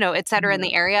Pueblo, et cetera, in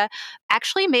the area,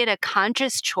 actually made a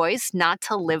conscious choice not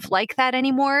to live like that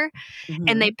anymore.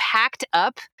 And they packed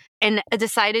up and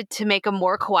decided to make a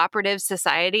more cooperative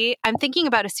society. I'm thinking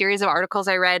about a series of articles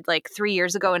I read like 3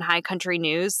 years ago in High Country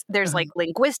News. There's like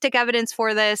linguistic evidence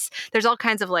for this. There's all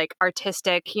kinds of like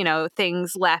artistic,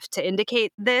 things left to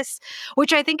indicate this,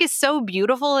 which I think is so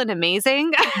beautiful and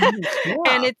amazing.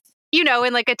 And it's,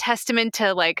 and like a testament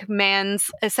to like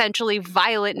man's essentially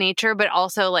violent nature, but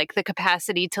also like the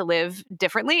capacity to live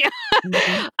differently.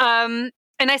 And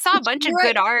I saw a bunch of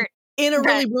good art. In a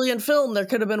really brilliant film, there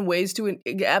could have been ways to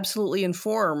absolutely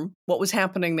inform what was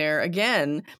happening there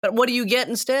again. But what do you get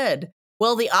instead?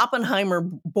 Well, the Oppenheimer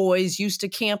boys used to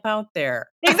camp out there.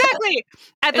 Exactly.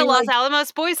 At the Los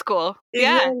Alamos Boys School.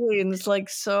 Exactly. Yeah. And it's like,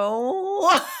 so.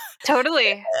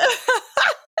 Totally.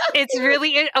 It's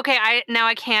really, okay,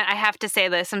 I have to say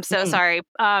this. I'm so sorry.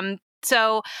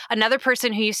 So another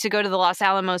person who used to go to the Los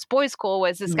Alamos Boys School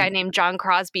was this guy named John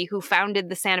Crosby, who founded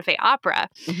the Santa Fe Opera.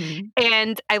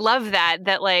 And I love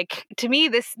that like, to me,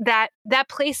 that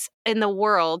place in the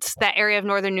world, that area of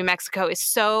northern New Mexico, is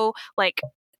so like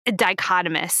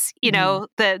dichotomous.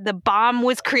 The bomb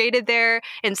was created there,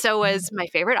 and so was my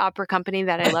favorite opera company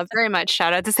that I love very much.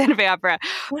 Shout out to Santa Fe Opera.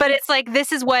 But it's like,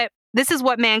 this is what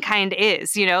mankind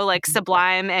is, like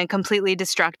sublime and completely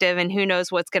destructive, and who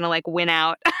knows what's going to like win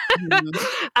out.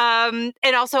 And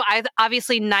also,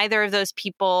 obviously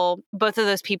both of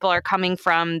those people are coming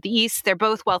from the East. They're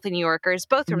both wealthy New Yorkers,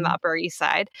 both from the Upper East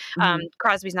Side.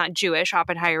 Crosby's not Jewish.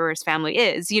 Oppenheimer's family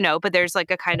is, but there's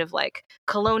like a kind of like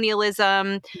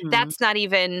colonialism that's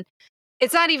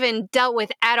it's not even dealt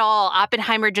with at all.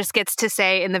 Oppenheimer just gets to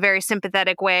say in the very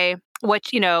sympathetic way,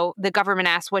 the government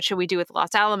asks, what should we do with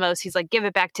Los Alamos? He's like, give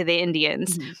it back to the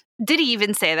Indians. Did he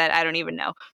even say that? I don't even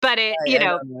know. But I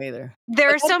don't know either.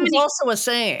 There are so many. That was also a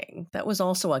saying. That was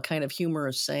also a kind of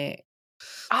humorous saying.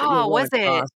 Oh, was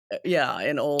it? Yeah,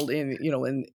 in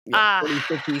 40s,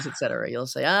 50s, etc. You'll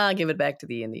say, give it back to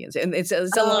the Indians. And it's a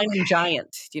line in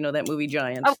Giant. Do you know that movie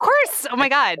Giant? Of course. Oh my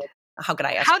God. How could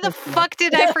I ask? How the fuck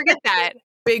did I forget that?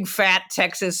 Big fat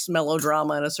Texas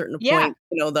melodrama at a certain point.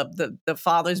 The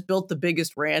father's built the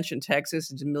biggest ranch in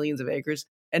Texas, it's millions of acres,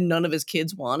 and none of his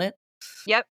kids want it.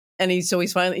 Yep. And he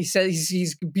says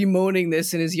he's bemoaning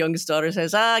this, and his youngest daughter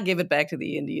says, give it back to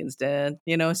the Indians, Dad.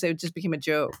 So it just became a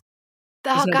joke.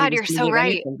 Oh God, you're so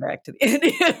right. Back to the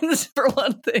Indians for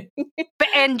one thing.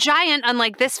 And Giant,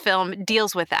 unlike this film,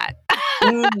 deals with that.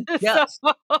 Yes.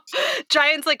 So,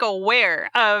 Giant's like aware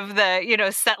of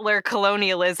the settler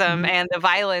colonialism and the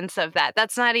violence of that.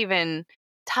 That's not even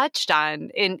touched on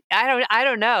in I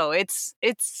don't know. It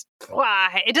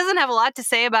doesn't have a lot to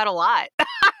say about a lot.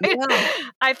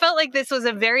 I felt like this was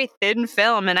a very thin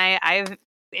film, and I've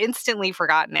instantly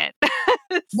forgotten it.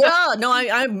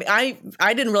 I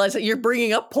didn't realize that you're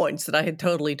bringing up points that I had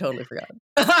totally forgotten.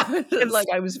 Like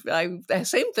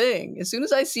same thing. As soon as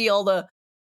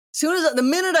the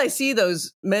minute I see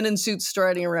those men in suits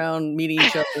striding around, meeting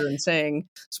each other and saying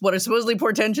what are supposedly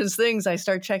portentous things, I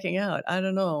start checking out. I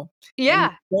don't know. Yeah.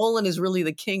 And Nolan is really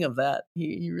the king of that.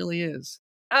 He really is.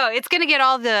 Oh, it's going to get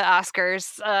all the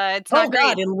Oscars. It's Oh not God,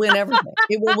 great. it'll win everything.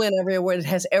 It will win everywhere. It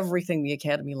has everything the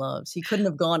Academy loves. He couldn't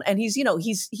have gone, and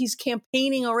he's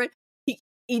campaigning already.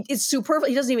 It's superb.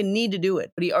 He doesn't even need to do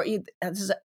it, but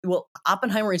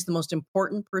Oppenheimer is the most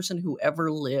important person who ever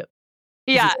lived.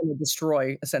 Because Yeah. he's going to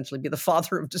destroy, essentially, be the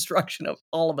father of destruction of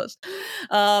all of us.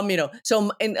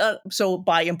 So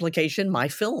by implication, my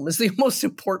film is the most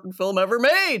important film ever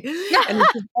made, and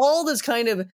it's just all this kind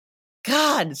of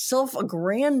God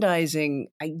self-aggrandizing.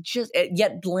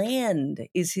 Yet bland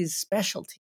is his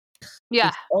specialty. Yeah.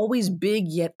 It's always big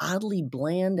yet oddly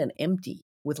bland and empty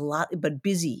with a lot, but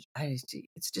busy.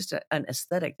 It's just an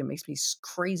aesthetic that makes me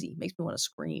crazy. Makes me want to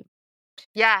scream.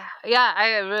 Yeah.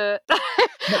 Yeah. But,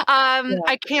 yeah.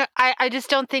 I can't, I just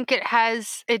don't think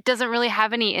it doesn't really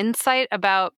have any insight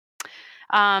about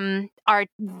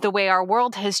the way our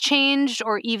world has changed,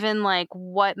 or even like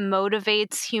what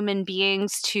motivates human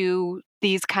beings to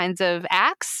these kinds of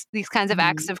acts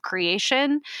of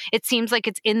creation. It seems like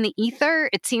it's in the ether.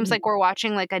 It seems like we're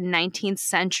watching like a 19th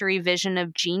century vision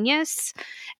of genius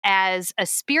as a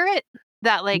spirit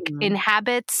that like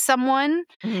inhabits someone.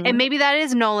 And maybe that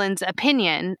is Nolan's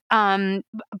opinion.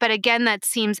 But again, that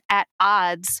seems at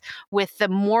odds with the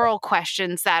moral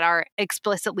questions that are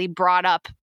explicitly brought up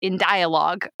in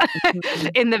dialogue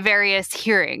in the various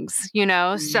hearings,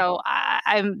 So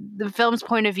the film's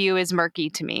point of view is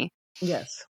murky to me.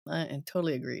 Yes, I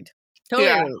totally agreed. Totally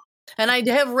agreed. And I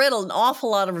have read an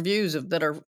awful lot of reviews that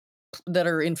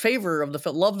are in favor of the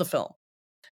film, love the film.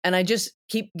 And I just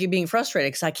keep being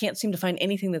frustrated because I can't seem to find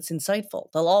anything that's insightful.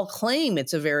 They'll all claim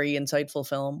it's a very insightful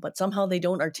film, but somehow they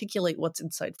don't articulate what's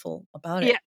insightful about it.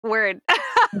 Yeah, word.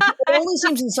 It only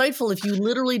seems insightful if you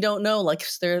literally don't know. Like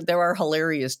there are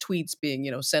hilarious tweets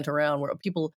being sent around where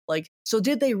people like, so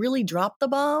did they really drop the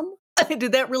bomb?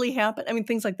 Did that really happen? I mean,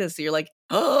 things like this. So you're like,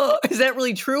 oh, is that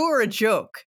really true or a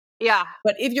joke? Yeah.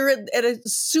 But if you're at a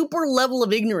super level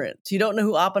of ignorance, you don't know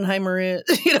who Oppenheimer is,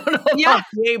 you don't know about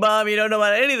the A-bomb, you don't know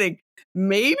about anything,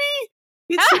 maybe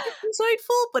it's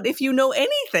insightful. But if you know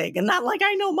anything, and not like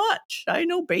I know much, I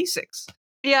know basics.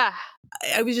 Yeah.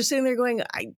 I was just sitting there going,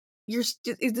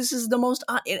 this is the most,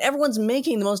 everyone's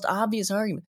making the most obvious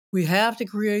argument. We have to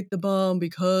create the bomb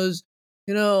because,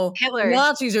 Hitler.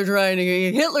 Nazis are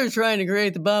Hitler's trying to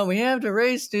create the bomb. We have to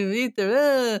race to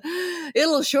ether.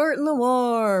 It'll shorten the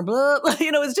war. Blah, blah.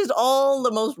 It's just all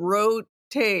the most rote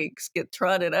takes get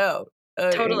trotted out.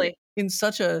 Totally. In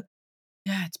such a,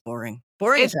 it's boring.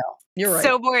 Boring as hell. You're right.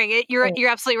 So boring. You're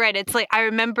absolutely right. It's like, I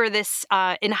remember this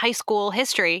in high school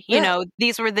history.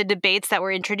 These were the debates that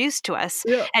were introduced to us.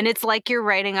 Yeah. And it's like you're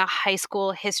writing a high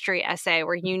school history essay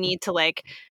where you need to like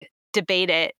debate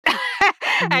it.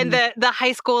 And the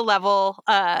high school level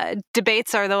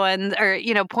debates are the ones, or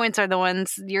points are the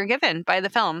ones you're given by the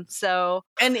film. So,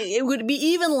 and it would be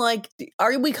even like,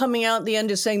 are we coming out at the end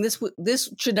just saying this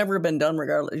should never have been done?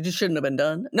 Regardless, it just shouldn't have been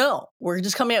done. No, we're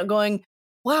just coming out going,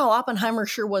 wow, Oppenheimer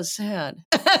sure was sad.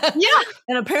 Yeah,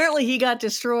 and apparently he got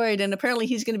destroyed, and apparently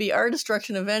he's going to be our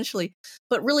destruction eventually.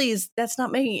 But really, that's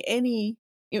not making any.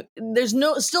 There's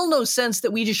still no sense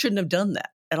that we just shouldn't have done that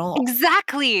at all.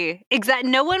 Exactly.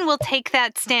 No one will take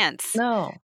that stance.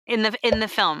 No. In the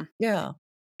film. Yeah.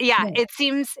 Yeah, it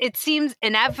seems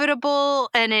inevitable,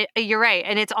 and you're right,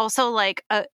 and it's also like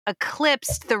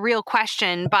eclipsed the real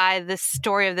question by the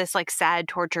story of this like sad,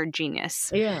 tortured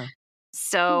genius. Yeah.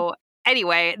 So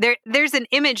anyway, there's an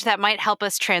image that might help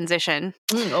us transition.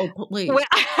 Oh, please.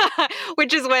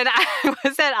 Which is when I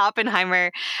was at Oppenheimer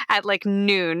at like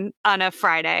noon on a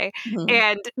Friday,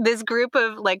 and this group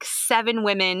of like 7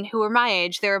 women who were my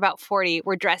age, they were about 40,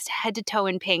 were dressed head to toe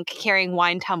in pink, carrying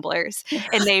wine tumblers,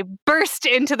 and they burst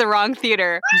into the wrong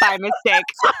theater by mistake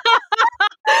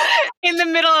in the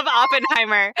middle of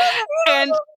Oppenheimer,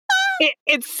 and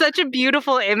it's such a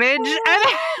beautiful image.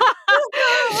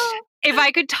 If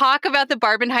I could talk about the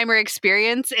Barbenheimer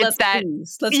experience, it's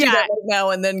let's do that right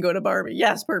now and then go to Barbie.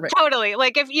 Yes, perfect. Totally.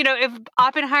 Like if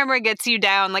Oppenheimer gets you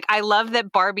down, like I love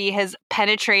that Barbie has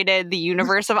penetrated the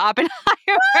universe of Oppenheimer.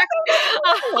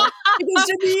 Because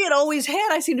to me, it always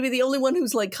had. I seem to be the only one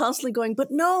who's like constantly going, but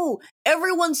no,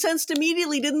 everyone sensed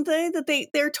immediately, didn't they, that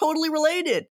they're totally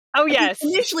related. Oh, yes.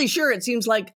 Initially, sure, it seems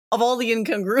like of all the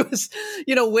incongruous,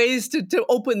 ways to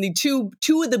open the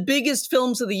two of the biggest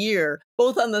films of the year,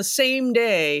 both on the same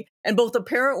day, and both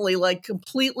apparently like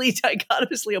completely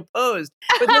dichotomously opposed.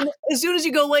 But then as soon as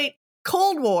you go, wait,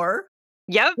 Cold War.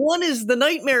 Yep. One is the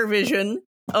nightmare vision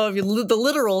of the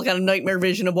literal kind of nightmare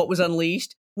vision of what was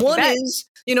unleashed. One is,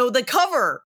 the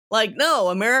cover Like, no,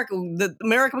 America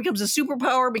becomes a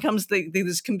superpower, becomes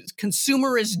this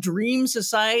consumerist dream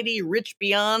society, rich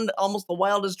beyond almost the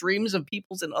wildest dreams of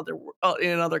peoples in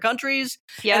other countries.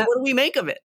 Yeah. And what do we make of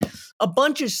it? A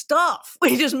bunch of stuff.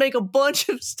 We just make a bunch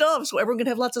of stuff so everyone can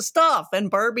have lots of stuff. And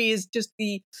Barbie is just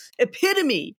the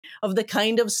epitome of the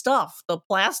kind of stuff, the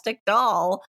plastic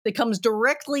doll that comes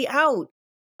directly out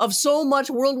of so much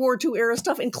World War II era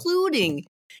stuff, including,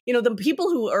 the people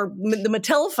who are the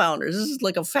Mattel founders. This is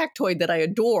like a factoid that I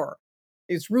adore.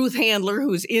 It's Ruth Handler,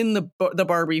 who's in the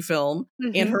Barbie film,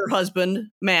 and her husband,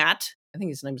 Matt. I think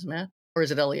his name is Matt. Or is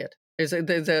it Elliot? I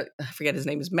forget his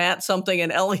name is Matt something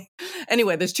and Ellie.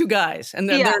 Anyway, there's two guys, and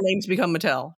then their names become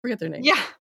Mattel. Forget their names. Yeah.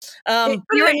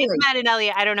 You're right. It's Matt and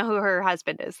Elliot. I don't know who her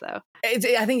husband is, though.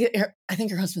 I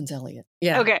think her husband's Elliot.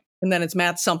 Yeah. Okay. And then it's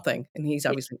Matt something, and he's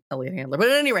obviously Elliot Handler. But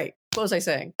at any rate, what was I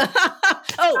saying?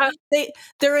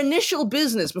 Their initial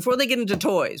business before they get into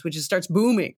toys, which starts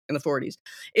booming in the 40s,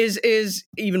 is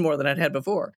even more than I'd had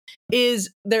before.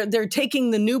 Is they're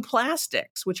taking the new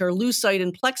plastics, which are lucite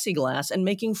and plexiglass, and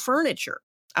making furniture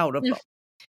out of them.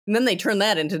 And then they turn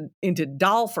that into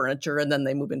doll furniture, and then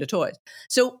they move into toys.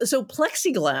 So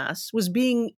plexiglass was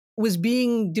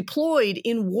being deployed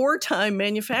in wartime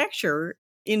manufacture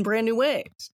in brand new ways.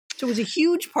 So it was a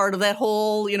huge part of that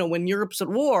whole, when Europe's at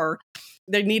war,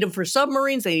 they need them for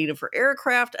submarines, they need them for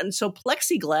aircraft, and so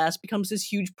plexiglass becomes this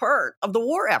huge part of the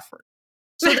war effort.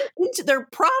 So their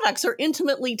products are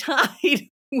intimately tied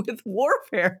with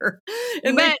warfare,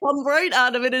 and they come right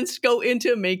out of it and go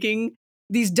into making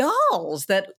these dolls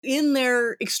that, in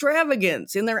their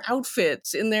extravagance, in their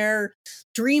outfits, in their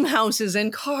dream houses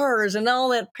and cars and all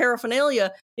that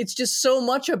paraphernalia, it's just so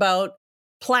much about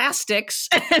plastics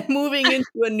and moving into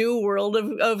a new world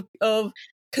of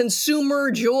consumer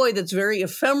joy that's very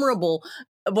ephemeral,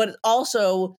 but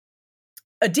also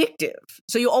addictive.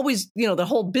 So you always, the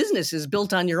whole business is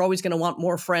built on you're always going to want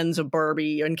more friends of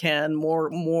Barbie and Ken,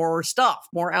 more stuff,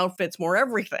 more outfits, more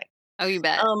everything. Oh, you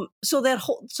bet. So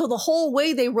the whole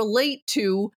way they relate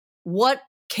to what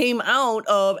came out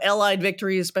of Allied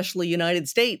victory, especially United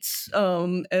States,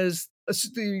 as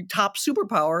the top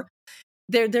superpower,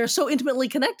 they're so intimately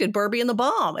connected. Barbie and the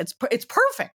bomb. It's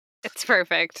perfect. It's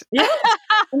perfect. Yeah.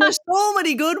 And there's so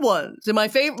many good ones. And my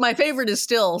favorite is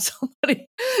still some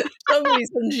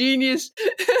genius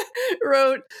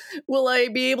wrote, "Will I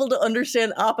be able to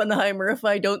understand Oppenheimer if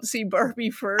I don't see Barbie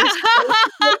first?"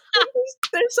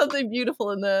 There's something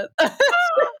beautiful in that.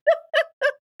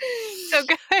 So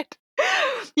good.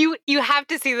 You have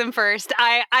to see them first.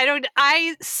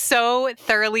 I so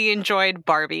thoroughly enjoyed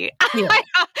Barbie. Yeah.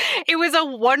 It was a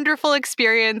wonderful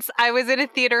experience. I was in a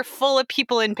theater full of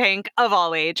people in pink of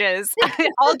all ages,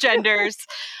 all genders.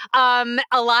 A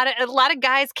lot of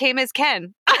guys came as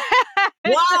Ken.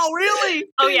 Wow, really?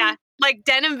 Oh yeah. Like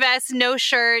denim vests, no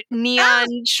shirt,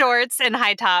 neon shorts, and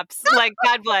high tops. Like,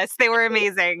 God bless. They were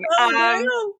amazing.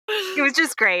 It was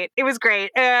just great. It was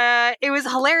great. It was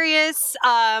hilarious.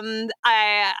 To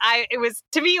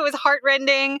me, it was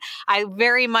heartrending. I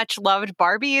very much loved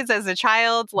Barbies as a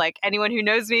child. Like, anyone who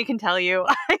knows me can tell you.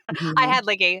 I had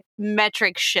like a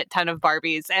metric shit ton of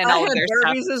Barbies and all of their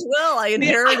Barbies stuff as well. I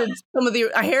inherited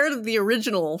I inherited the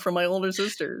original from my older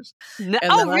sisters. Really?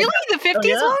 The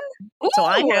 50s one? Ooh. So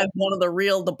I had one of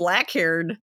the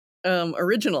black-haired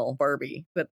original Barbie.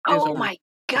 Oh my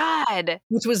God.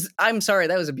 Which was, I'm sorry,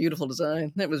 that was a beautiful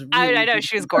design. That was really I know,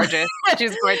 she was gorgeous. She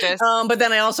was gorgeous. But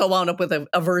then I also wound up with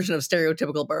a version of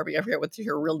stereotypical Barbie. I forget what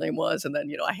her real name was. And then,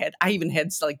 I even had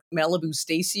like Malibu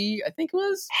Stacy, I think it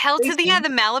was. The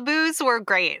Malibus were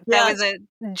great. Yes. That was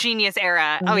a genius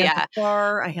era. Yeah.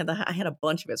 I had a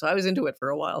bunch of it. So I was into it for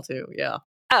a while too. Yeah.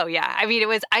 Oh yeah. I mean,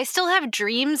 I still have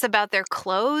dreams about their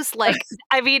clothes. Like,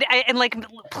 and like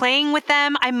playing with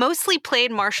them. I mostly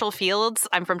played Marshall Fields.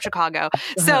 I'm from Chicago.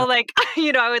 So like,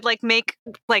 I would like make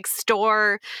like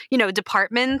store,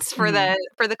 departments for the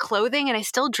clothing. And I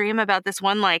still dream about this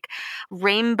one, like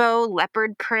rainbow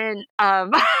leopard print,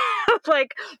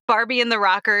 like Barbie and the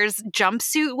Rockers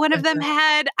jumpsuit one of them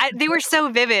had. They were so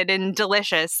vivid and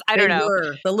delicious. I don't know.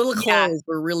 The little clothes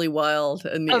were really wild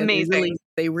and amazing. And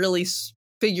they really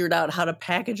figured out how to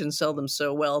package and sell them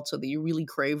so well so that you really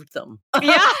craved them.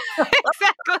 Yeah,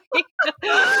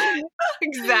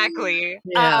 exactly.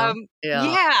 Yeah.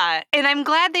 And I'm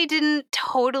glad they didn't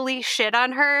totally shit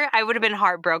on her. I would have been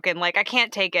heartbroken. Like, I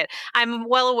can't take it. I'm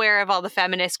well aware of all the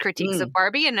feminist critiques of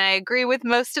Barbie, and I agree with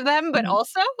most of them, but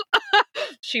also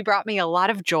she brought me a lot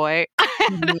of joy.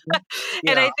 And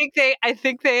I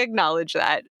think they acknowledge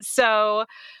that. So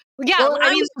yeah, well, I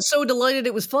was so delighted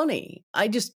it was funny. I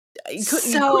just you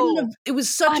couldn't So have. It was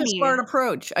such a funny. smart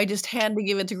approach. I just had to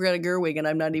give it to Greta Gerwig, and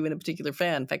I'm not even a particular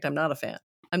fan. In fact, I'm not a fan.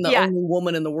 I'm the Yeah. only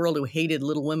woman in the world who hated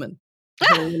Little Women. I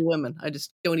hated Little Women. I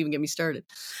just don't even get me started.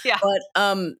 Yeah.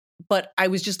 But I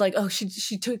was just like, oh, she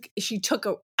took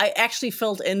I actually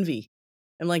felt envy.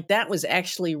 I'm like, that was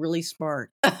actually really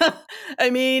smart. I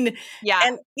mean, Yeah.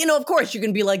 and of course you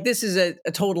can be like, this is a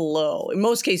total low. In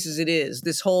most cases it is.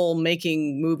 This whole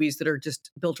making movies that are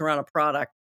just built around a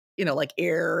product, like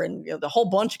Air, and the whole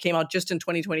bunch came out just in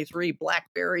 2023,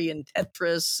 BlackBerry and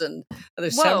Tetris, and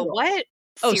there's Whoa, several. what?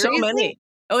 Oh, so Seriously? many.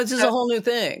 Oh, this is a whole new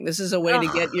thing. This is a way to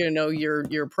Ugh. get,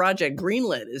 your project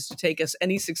greenlit, is to take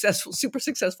any super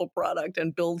successful product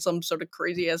and build some sort of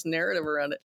crazy ass narrative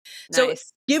around it. So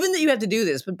Nice. given that you have to do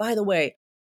this, but by the way,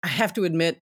 I have to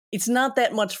admit, it's not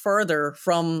that much further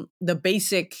from the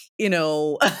basic,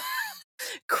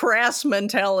 crass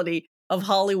mentality of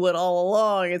Hollywood all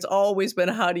along. It's always been,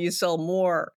 how do you sell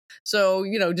more? So,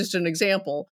 just an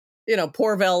example,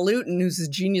 poor Val Lewton, who's a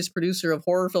genius producer of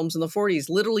horror films in the 40s,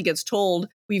 literally gets told,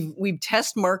 we've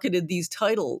test marketed these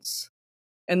titles,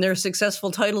 and they're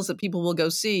successful titles that people will go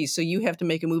see. So you have to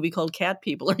make a movie called Cat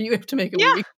People, or you have to make a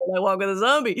movie called I Walk with a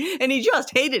Zombie. And he just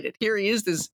hated it. Here he is,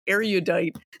 this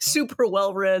erudite, super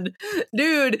well-read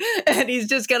dude, and he's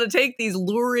just got to take these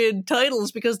lurid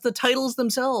titles because the titles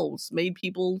themselves made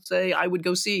people say, I would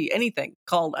go see anything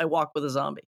called I Walk with a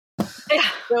Zombie. Yeah.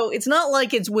 So it's not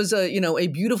like it was a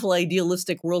beautiful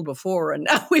idealistic world before, and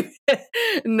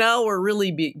now we're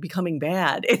really becoming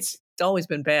bad. It's always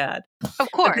been bad.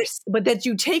 Of course. But that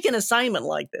you take an assignment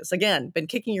like this, again, been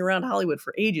kicking around Hollywood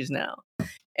for ages now,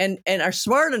 and are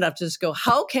smart enough to just go,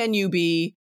 how can you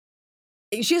be?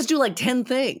 She has to do like 10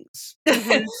 things.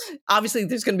 Mhm. Obviously,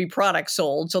 there's going to be products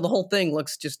sold, so the whole thing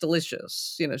looks just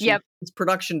delicious. It's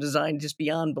production design just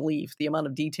beyond belief. The amount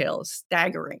of detail is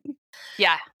staggering.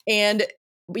 Yeah. And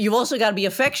you've also got to be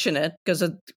affectionate, because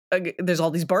there's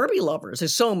all these Barbie lovers.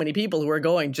 There's so many people who are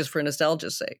going just for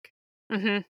nostalgia's sake.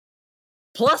 Mm-hmm.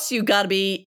 Plus, you've got to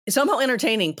be somehow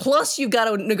entertaining. Plus, you've got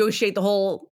to negotiate the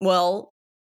whole,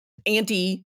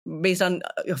 based on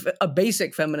a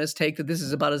basic feminist take that this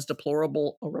is about as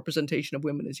deplorable a representation of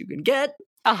women as you can get.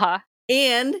 Uh-huh.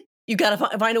 And you got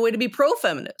to find a way to be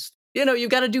pro-feminist. You've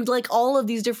got to do like all of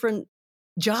these different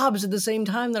jobs at the same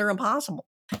time that are impossible.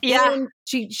 Yeah. And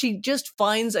she just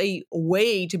finds a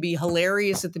way to be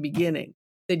hilarious at the beginning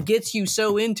that gets you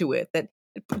so into it that,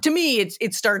 to me,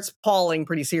 it starts palling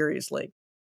pretty seriously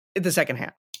in the second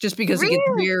half. Just because it gets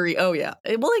very,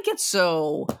 it gets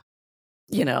so,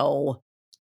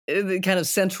 the kind of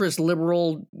centrist,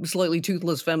 liberal, slightly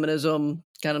toothless feminism.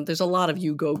 There's a lot of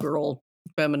you go girl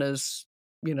feminists,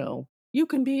 you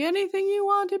can be anything you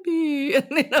want to be. And,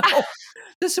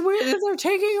 they're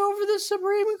taking over the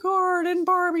Supreme Court in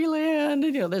Barbie Land.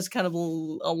 And, there's kind of a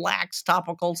lax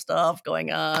topical stuff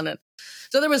going on. And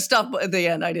so there was stuff at the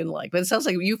end I didn't like. But it sounds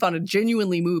like you found it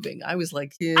genuinely moving. I was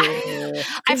like, yeah.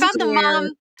 I found the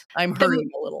mom. I'm hurting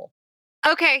a little.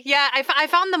 Okay, yeah, I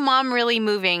found the mom really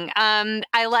moving.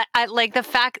 I like the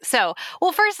fact. So,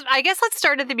 well, first, I guess let's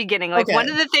start at the beginning. Like, one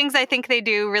of the things I think they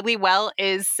do really well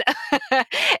is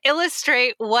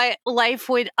illustrate what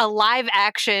a live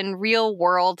action, real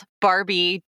world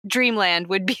Barbie Dreamland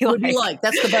would be like.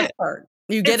 That's the best part.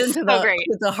 You get into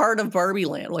the heart of Barbie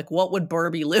Land. Like, what would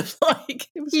Barbie live like?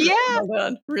 It was really well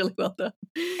done. Really well done.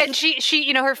 And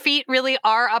she, her feet really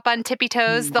are up on tippy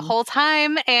toes the whole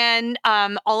time, and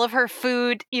all of her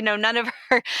food, none of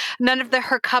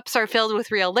her cups are filled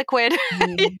with real liquid.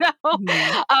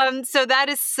 So that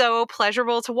is so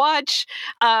pleasurable to watch.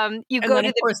 You go to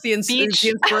of course the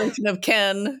inspiration of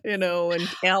Ken, and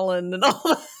Alan and all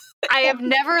that. I have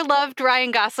never loved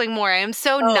Ryan Gosling more. I am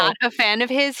so not a fan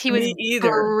of his. He was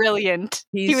brilliant.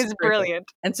 He was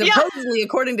brilliant. And supposedly,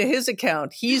 according to his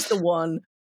account, he's the one.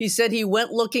 He said he went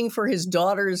looking for his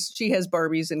daughters. She has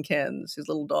Barbies and Kens, his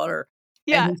little daughter.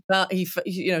 Yeah. And he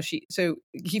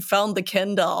found the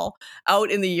Ken doll out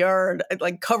in the yard,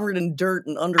 like covered in dirt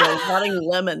and under a rotting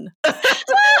lemon.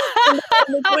 And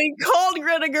he called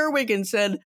Greta Gerwig and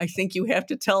said, I think you have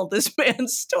to tell this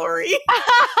man's story.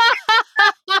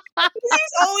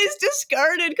 He's always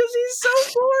discarded because he's so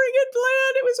boring and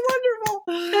bland. It was wonderful.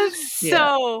 That's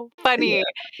so funny.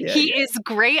 He is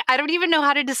great. I don't even know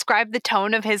how to describe the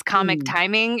tone of his comic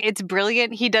timing. It's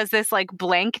brilliant. He does this like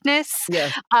blankness,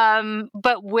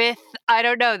 but with, I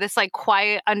don't know, this like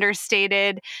quiet,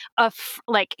 understated,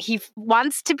 like he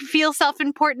wants to feel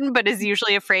self-important, but is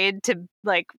usually afraid to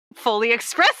like fully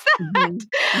express that.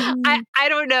 I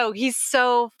don't know. He's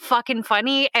so fucking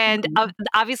funny. And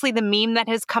obviously the meme that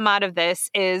has come out of this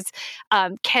is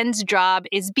Ken's job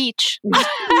is beach.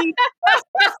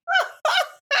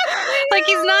 Like,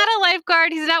 he's not a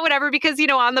lifeguard. He's not whatever, because,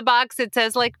 on the box it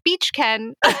says, like, Beach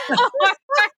Ken.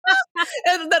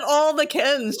 And then all the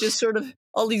Kens just sort of,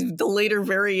 all the later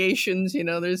variations,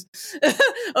 there's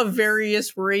of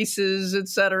various races,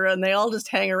 etc., and they all just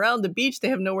hang around the beach. They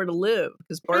have nowhere to live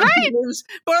because Barbie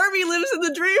lives in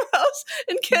the dream house,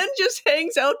 and Ken just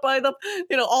hangs out by the,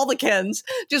 all the Kens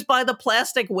just by the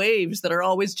plastic waves that are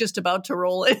always just about to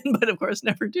roll in, but of course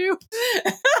never do.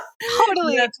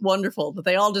 Totally. That's wonderful that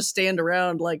they all just stand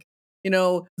around like,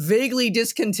 vaguely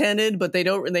discontented, but they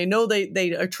know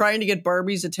they are trying to get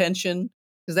Barbie's attention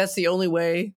because that's the only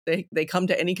way they come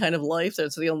to any kind of life.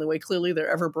 That's the only way clearly they're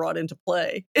ever brought into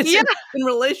play. It's in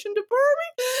relation to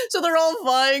Barbie. So they're all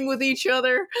vying with each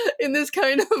other in this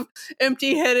kind of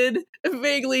empty-headed,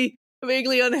 vaguely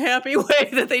unhappy way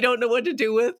that they don't know what to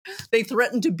do with. They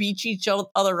threaten to beach each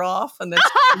other off, and that's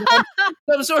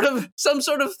some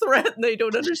sort of threat, and they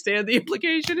don't understand the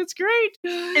implication. It's great.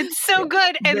 It's so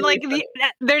good. And like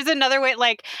there's another way,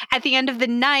 like at the end of the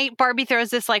night, Barbie throws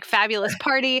this like fabulous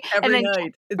party every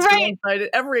night. It's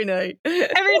every night.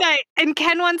 Every night. And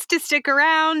Ken wants to stick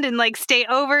around and like stay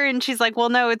over, and she's like, well,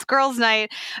 no, it's girls'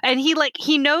 night. And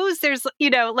he knows there's,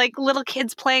 like little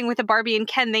kids playing with a Barbie and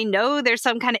Ken. They know there's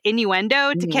some kind of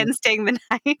innuendo to Ken staying the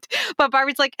night. But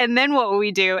Barbie's like, and then what will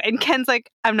we do? And Ken's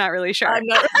like, I'm not really sure.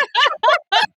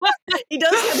 He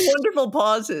does have wonderful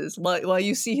pauses while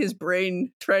you see his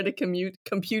brain try to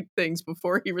compute things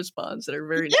before he responds that are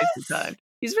very nicely timed.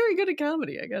 He's very good at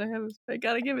comedy. I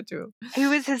gotta give it to him. He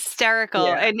was hysterical,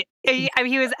 and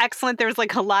he was excellent. There was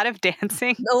like a lot of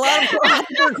dancing, a lot of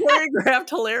choreographed,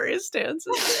 hilarious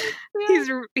dances.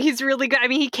 He's really good. I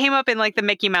mean, he came up in like the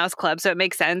Mickey Mouse Club, so it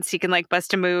makes sense. He can like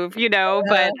bust a move,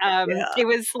 But it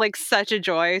was like such a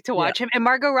joy to watch him. And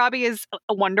Margot Robbie is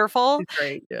wonderful. She's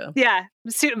great,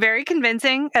 very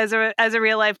convincing as a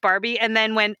real life Barbie. And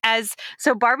then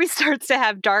so Barbie starts to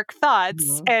have dark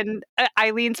thoughts, and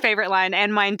Eileen's favorite line,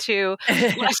 and mine too,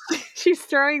 she's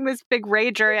throwing this big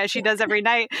rager as she does every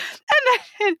night, and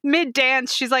then mid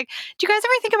dance she's like, do you guys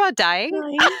ever think about dying?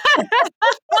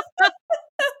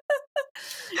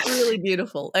 Really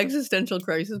beautiful. Existential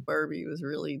crisis Barbie was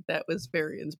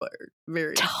very inspired.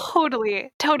 Very totally.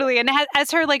 And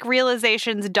as her like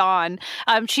realizations dawn,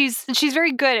 she's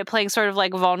very good at playing sort of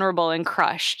like vulnerable and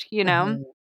crushed, because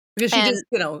she just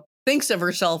thinks of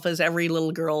herself as every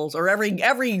little girl's or every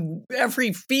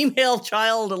female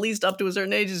child, at least up to a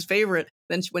certain age's favorite.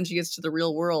 Then when she gets to the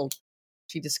real world,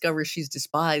 she discovers she's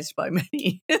despised by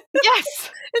many.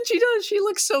 Yes. And she does. She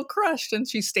looks so crushed, and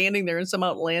she's standing there in some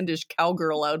outlandish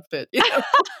cowgirl outfit,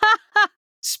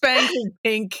 spangled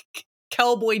pink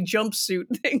cowboy jumpsuit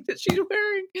thing that she's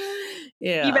wearing.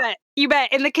 Yeah. You bet.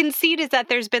 And the conceit is that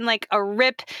there's been like a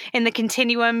rip in the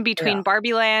continuum between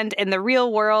Barbie Land and the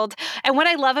real world. And what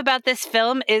I love about this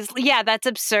film is, that's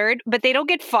absurd, but they don't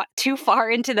get too far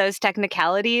into those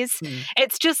technicalities.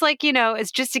 It's just like,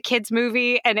 it's just a kid's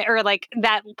movie, or like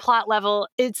that plot level.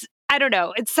 I don't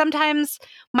know. It's sometimes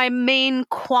my main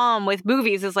qualm with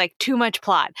movies is like too much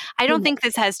plot. I don't think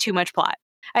this has too much plot.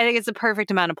 I think it's the perfect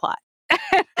amount of plot.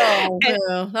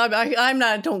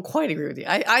 I don't quite agree with you.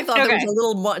 I thought there was a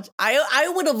little much.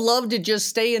 I would have loved to just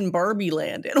stay in Barbie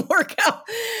Land and work out.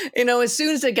 As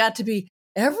soon as it got to be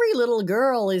every little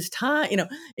girl is tied,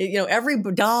 every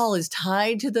doll is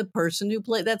tied to the person who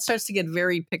played. That starts to get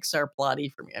very Pixar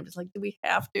plotty for me. I'm just like, do we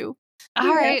have to?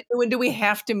 All right. Do we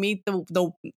have to meet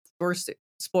the first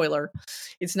spoiler?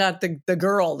 It's not the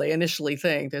girl they initially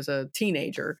think. There's a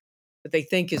teenager that they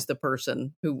think is the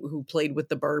person who played with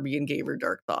the Barbie and gave her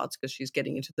dark thoughts because she's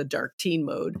getting into the dark teen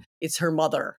mode. It's her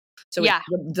mother. So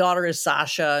the daughter is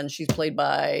Sasha, and she's played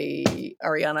by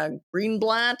Ariana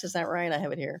Greenblatt. Is that right? I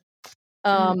have it here.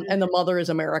 And the mother is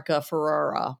America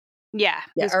Ferrara. Yeah,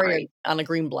 Ariana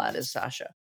Greenblatt is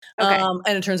Sasha. Okay.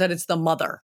 And it turns out it's the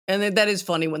mother. And that is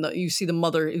funny when you see the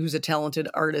mother, who's a talented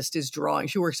artist, is drawing.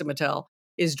 She works at Mattel.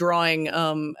 Is drawing.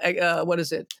 What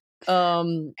is it?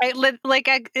 Isn't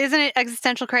it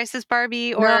Existential Crisis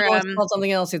Barbie, or it's called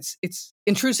something else? It's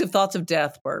Intrusive Thoughts of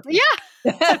Death Barbie.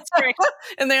 Yeah, that's great.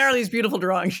 And they are these beautiful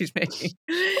drawings she's making.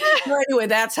 But anyway,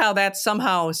 that's how that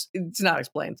somehow it's not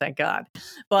explained, thank God.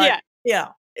 But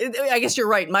I guess you're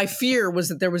right. My fear was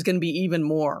that there was going to be even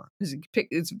more.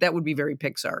 That would be very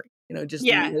Pixar. Just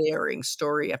layering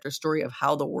story after story of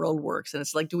how the world works. And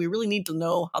it's like, do we really need to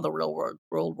know how the real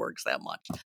world works that much?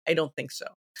 I don't think so.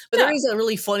 But there is a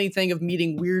really funny thing of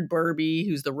meeting Weird Barbie,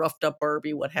 who's the roughed up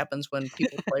Barbie. What happens when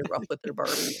people play rough with their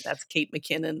Barbie? That's Kate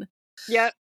McKinnon.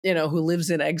 Yep. who lives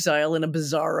in exile in a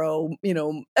bizarro,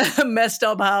 messed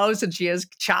up house, and she has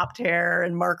chopped hair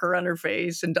and marker on her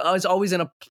face, and is always in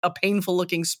a painful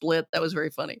looking split. That was very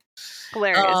funny.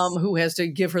 Hilarious. Who has to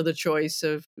give her the choice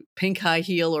of pink high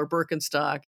heel or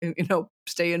Birkenstock,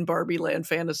 stay in Barbie land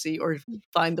fantasy or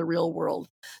find the real world.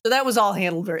 So that was all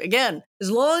handled again,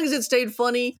 as long as it stayed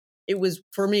funny, it was,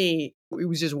 for me, it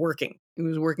was just working. It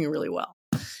was working really well.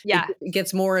 Yeah.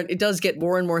 It does get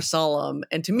more and more solemn,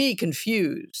 and to me,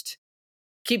 confused.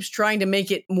 Keeps trying to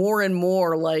make it more and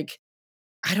more like,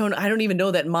 I don't even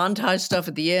know that montage stuff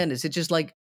at the end. Is it just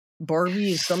like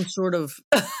Barbie is some sort of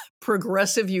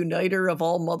progressive uniter of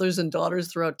all mothers and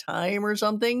daughters throughout time or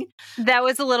something? That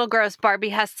was a little gross. Barbie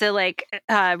has to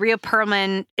Rhea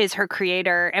Perlman is her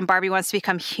creator, and Barbie wants to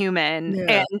become human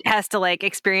and has to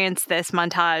experience this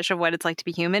montage of what it's like to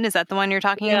be human. Is that the one you're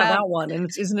talking about? Yeah, that one. And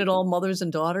isn't it all mothers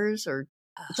and daughters, or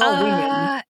it's all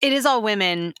women? It is all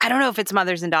women. I don't know if it's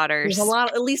mothers and daughters. There's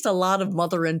at least a lot of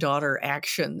mother and daughter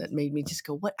action that made me just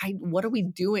go, what are we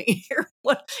doing here?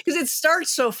 Because it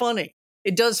starts so funny.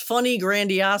 It does funny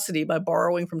grandiosity by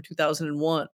borrowing from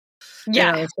 2001.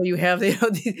 Yeah. So you have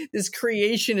this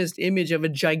creationist image of a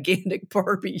gigantic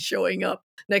Barbie showing up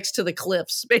next to the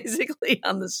cliffs, basically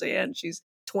on the sand. She's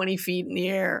 20 feet in the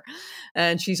air,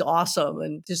 and she's awesome.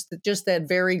 And just that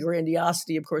very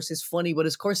grandiosity, of course, is funny, but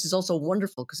of course is also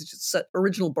wonderful because it's just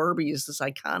original Barbie is this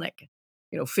iconic,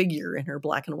 figure in her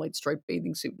black and white striped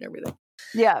bathing suit and everything.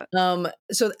 Yeah.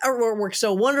 So the artwork works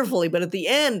so wonderfully, but at the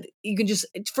end,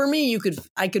 for me,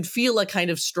 I could feel a kind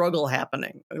of struggle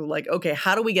happening. Like, okay,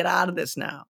 how do we get out of this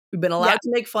now? We've been allowed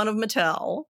to make fun of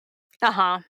Mattel.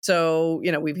 So,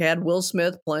 we've had Will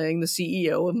Smith playing the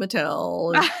CEO of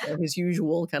Mattel, his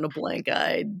usual kind of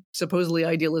blank-eyed, supposedly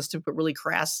idealistic, but really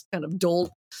crass kind of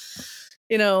dolt.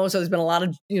 So there's been a lot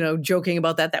of, joking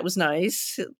about that. That was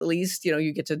nice. At least,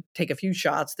 you get to take a few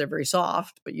shots. They're very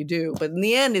soft, but you do. But in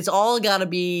the end, it's all got to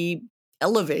be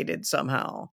elevated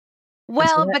somehow.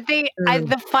 Well, but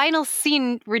the final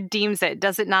scene redeems it,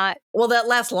 does it not? Well, that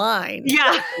last line.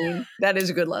 Yeah. That is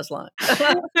a good last line.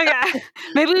 Yeah.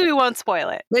 Maybe we won't spoil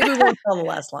it. Maybe we won't tell the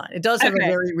last line. It does have a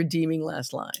very redeeming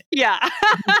last line. Yeah.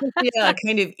 Yeah,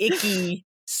 kind of icky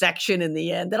section in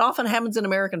the end that often happens in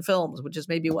American films, which is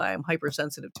maybe why I'm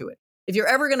hypersensitive to it. If you're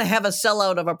ever going to have a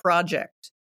sellout of a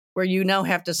project where you now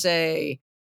have to say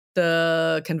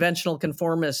the conventional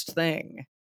conformist thing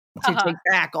to take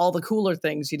back all the cooler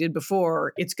things you did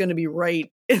before, it's going to be right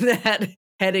in that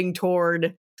heading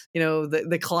toward,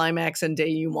 the climax and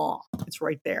denouement. It's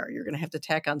right there. You're going to have to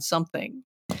tack on something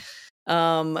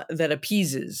that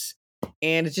appeases.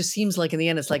 And it just seems like in the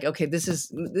end, it's like, okay, this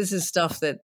is stuff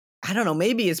that, I don't know,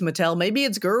 maybe it's Mattel, maybe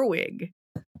it's Gerwig.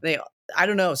 I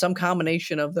don't know, some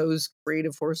combination of those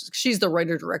creative forces. She's the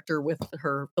writer-director with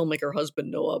her filmmaker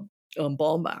husband, Noah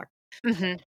Baumbach.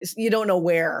 Mm-hmm. You don't know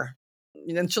where.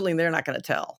 Eventually, they're not going to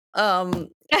tell. What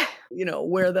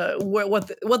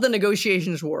the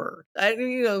negotiations were.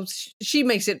 She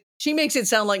makes it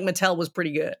sound like Mattel was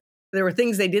pretty good. There were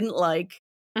things they didn't like.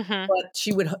 Mm-hmm. But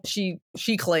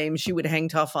she claims she would hang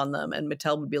tough on them, and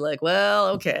Mattel would be like, well,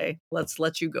 okay, let's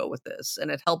let you go with this.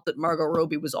 And it helped that Margot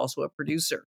Robbie was also a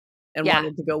producer and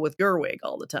wanted to go with Gerwig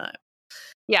all the time.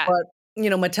 Yeah. But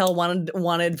Mattel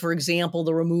wanted, for example,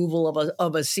 the removal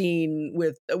of a scene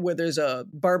where there's a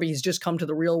Barbie has just come to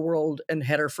the real world and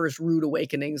had her first rude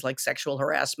awakenings, like sexual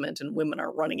harassment, and women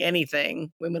aren't running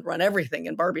anything. Women run everything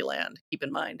in Barbie land. Keep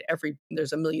in mind,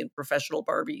 there's a million professional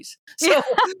Barbies, so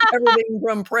everything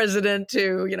from president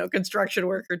to construction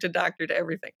worker to doctor to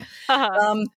everything.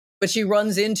 But she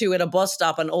runs into at a bus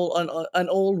stop an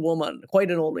old woman,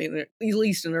 quite an old, at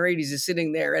least in her 80s, is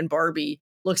sitting there, and Barbie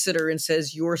looks at her and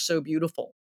says, "You're so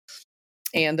beautiful."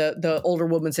 And the older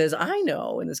woman says, "I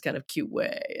know," in this kind of cute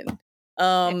way.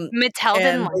 And Mattel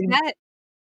didn't like that?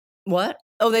 What?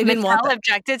 Oh, they didn't want that. Mattel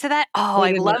objected to that? Oh,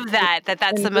 I love that.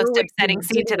 That's the most upsetting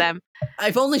scene to them.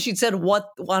 If only she'd said on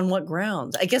what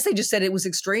grounds. I guess they just said it was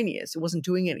extraneous. It wasn't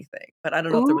doing anything. But I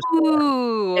don't know if there was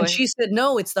more. And she said,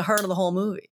 "No, it's the heart of the whole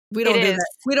movie. We don't do that.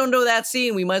 We don't know that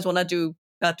scene. We might as well not do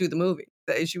the movie."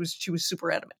 She was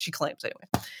super adamant. She claims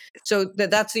anyway. So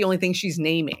that's the only thing she's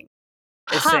naming,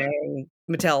 is saying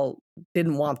Mattel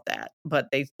didn't want that, but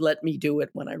they let me do it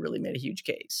when I really made a huge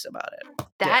case about it.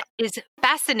 That is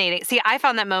fascinating. See, I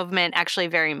found that moment actually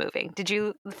very moving. Did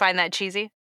you find that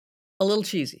cheesy? A little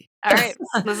cheesy. All right,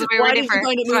 this is where Why we're did you different.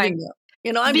 find it moving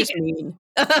though? I'm just mean.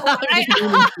 I'm just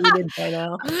mean and cheated by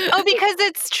now. Oh, because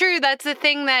it's true. That's the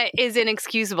thing that is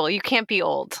inexcusable. You can't be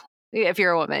old if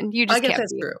you're a woman. You just I guess can't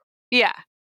that's be. True. Yeah.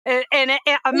 And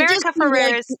America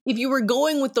Ferrera's... if you were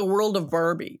going with the world of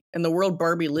Barbie and the world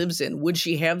Barbie lives in, would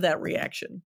she have that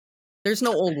reaction? There's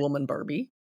no old woman Barbie.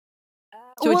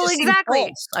 So it Well, just seemed exactly.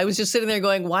 false. I was just sitting there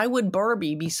going, why would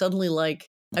Barbie be suddenly like,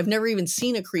 I've never even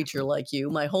seen a creature like you.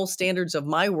 My whole standards of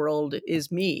my world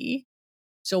is me.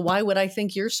 So why would I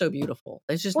think you're so beautiful?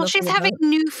 There's just Well, nothing she's about having it.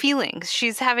 new feelings.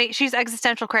 She's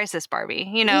existential crisis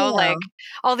Barbie, Yeah. like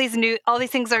all these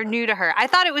things are new to her. I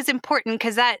thought it was important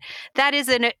because that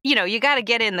isn't, you got to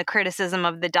get in the criticism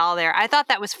of the doll there. I thought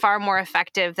that was far more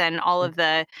effective than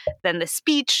than the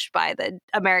speech by the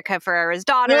America Ferrera's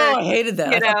daughter. No, I hated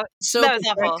that. I thought it was so That was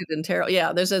awful. contracted and terrible.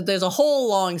 Yeah, there's a whole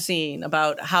long scene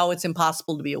about how it's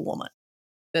impossible to be a woman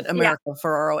that America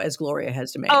Ferrero as Gloria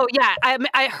has demanded. Oh yeah,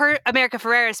 I heard America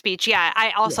Ferrera's speech. Yeah,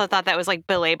 I also thought that was like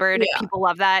belabored. Yeah. People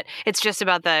love that. It's just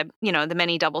about the the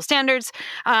many double standards.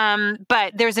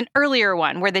 But there's an earlier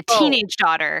one where the teenage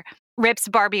daughter rips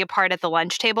Barbie apart at the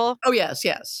lunch table. Oh yes,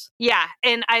 yes. Yeah,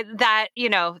 and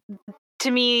to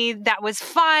me, that was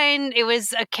fine. It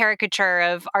was a caricature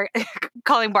of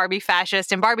calling Barbie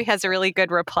fascist, and Barbie has a really good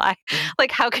reply.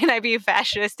 Like, how can I be a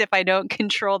fascist if I don't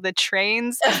control the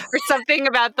trains or something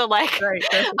about the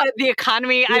the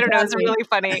economy? I don't know. It's really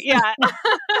funny. Yeah.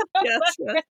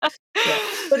 Yes.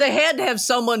 But they had to have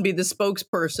someone be the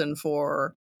spokesperson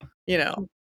for, the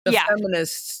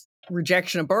feminist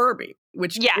rejection of Barbie,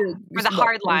 which for the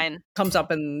hard line comes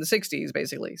up in the 60s,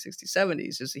 basically 60s,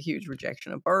 70s is a huge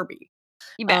rejection of Barbie.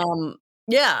 You bet.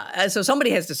 So somebody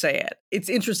has to say it. It's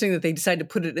interesting that they decided to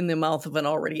put it in the mouth of an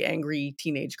already angry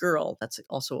teenage girl. That's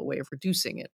also a way of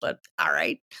reducing it, but all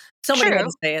right. Somebody had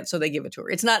to say it, so they give it to her.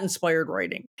 It's not inspired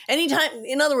writing.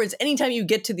 In other words, anytime you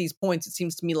get to these points, it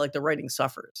seems to me like the writing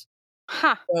suffers.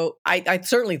 Huh. So I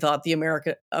certainly thought the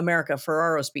America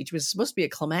Ferrero speech was supposed to be a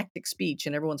climactic speech,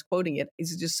 and everyone's quoting it.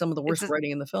 It's just some of the worst writing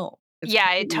in the film.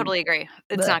 I totally agree.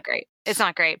 It's not great. It's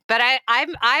not great. But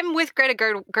I'm with Greta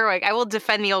Gerwig. I will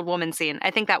defend the old woman scene.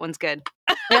 I think that one's good.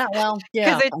 Yeah, well,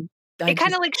 yeah. Because it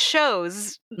kind of like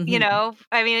shows, I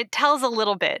mean, it tells a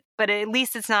little bit, but at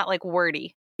least it's not like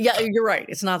wordy. Yeah, you're right.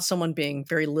 It's not someone being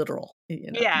very literal.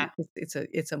 Yeah.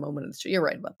 It's a moment in the street. You're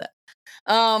right about that.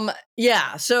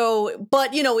 Yeah. So,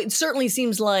 but it certainly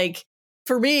seems like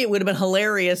for me, it would have been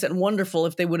hilarious and wonderful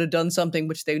if they would have done something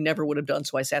which they never would have done.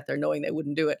 So I sat there knowing they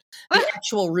wouldn't do it. The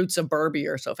actual roots of Barbie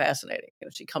are so fascinating.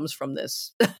 She comes from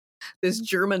this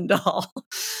German doll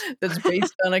that's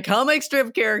based on a comic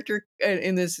strip character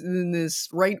in this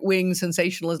right-wing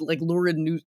sensationalist, like lurid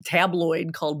new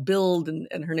tabloid called Bild, and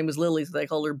her name was Lily, so they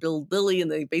called her Bild Lily,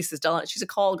 and they based this doll on. She's a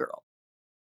call girl.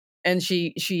 And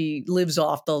she lives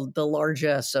off the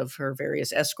largesse of her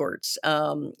various escorts,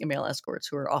 male escorts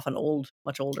who are often old,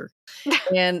 much older.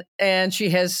 and she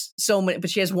has so many,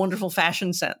 but she has wonderful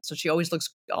fashion sense. So she always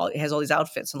has all these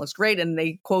outfits and looks great. And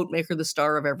they quote, make her the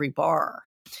star of every bar.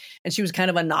 And she was kind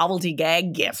of a novelty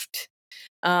gag gift.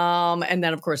 And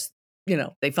then of course,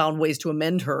 they found ways to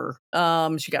amend her.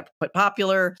 She got quite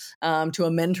popular, to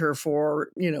amend her for,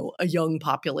 a young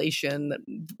population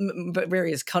that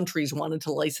various countries wanted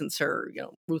to license her.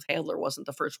 Ruth Handler wasn't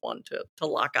the first one to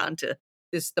lock on to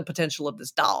the potential of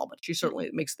this doll, but she certainly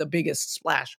makes the biggest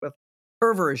splash with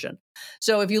her version.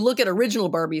 So if you look at original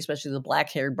Barbie, especially the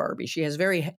black-haired Barbie, she has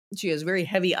very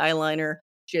heavy eyeliner.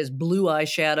 She has blue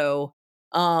eyeshadow.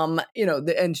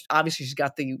 And obviously she's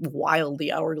got the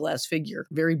wildly hourglass figure,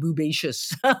 very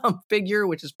boobacious figure,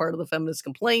 which is part of the feminist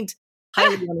complaint.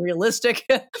 Highly unrealistic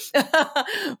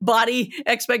body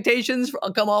expectations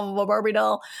come off of a Barbie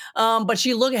doll. But she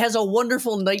has a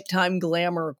wonderful nighttime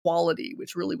glamour quality,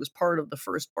 which really was part of the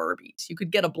first Barbies. You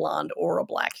could get a blonde or a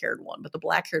black-haired one, but the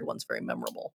black-haired one's very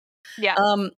memorable. Yeah.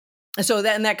 So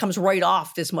that comes right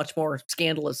off this much more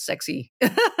scandalous, sexy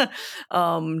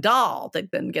doll that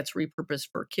then gets repurposed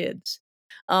for kids.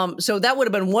 So that would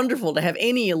have been wonderful to have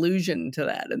any allusion to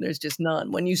that, and there's just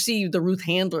none. When you see the Ruth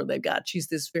Handler they've got, she's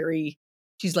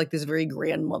like this very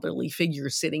grandmotherly figure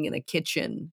sitting in a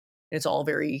kitchen. It's all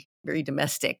very, very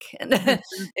domestic, and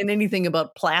and anything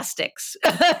about plastics,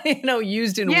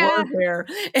 used in warfare,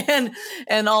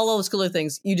 and all those cooler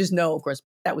things. You just know, of course,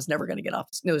 that was never going to get off.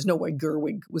 There's no way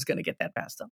Gerwig was going to get that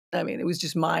past them. I mean, it was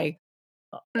just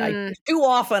too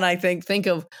often I think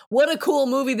of what a cool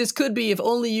movie this could be if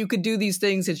only you could do these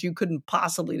things that you couldn't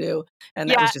possibly do, and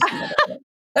that was just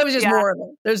more of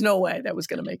it. There's no way that was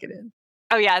going to make it in.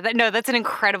 Oh yeah, that's an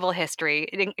incredible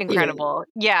history. Incredible,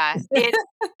 yeah.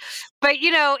 But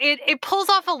it pulls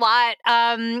off a lot.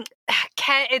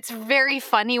 It's very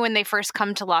funny when they first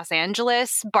come to Los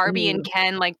Angeles. Barbie and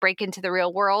Ken break into the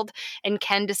real world, and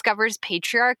Ken discovers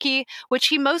patriarchy, which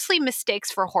he mostly mistakes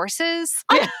for horses.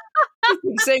 Yeah.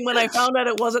 saying when I found out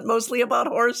it wasn't mostly about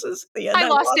horses. At the end, I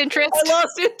lost interest. I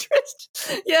lost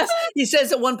interest. Yes. He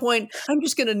says at one point, I'm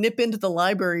just going to nip into the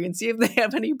library and see if they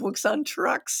have any books on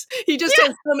trucks. He just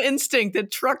has some instinct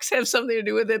that trucks have something to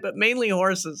do with it, but mainly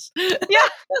horses. Yeah.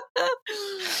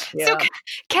 Yeah. So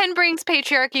Ken brings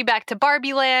patriarchy back to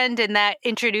Barbie Land, and that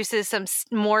introduces some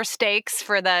more stakes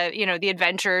for the, the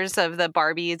adventures of the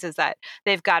Barbies, is that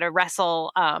they've got to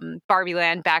wrestle Barbie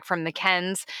Land back from the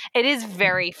Kens. It is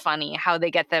very funny how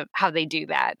they do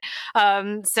that.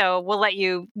 So we'll let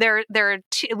you, there are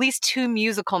at least 2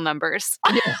 musical numbers.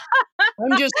 Yeah.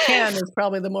 I'm Just Ken is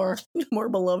probably the more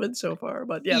beloved so far,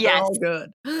 but yeah, they're all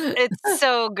good. It's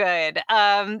so good.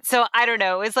 So I don't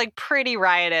know. It's like pretty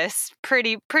riotous,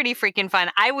 pretty freaking fun.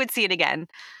 I would see it again.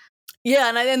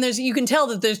 Yeah, and you can tell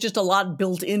that there's just a lot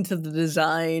built into the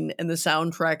design and the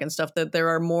soundtrack and stuff, that there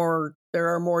are more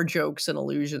jokes and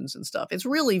allusions and stuff. It's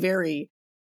really very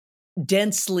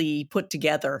densely put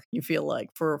together, you feel like,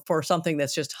 for something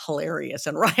that's just hilarious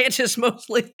and riotous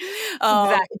mostly.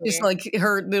 Exactly. Just like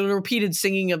the repeated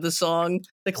singing of the song,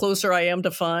 "The Closer I Am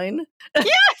to Fine."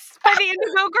 Yes, by the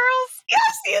Indigo Girls.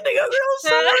 Yes, the Indigo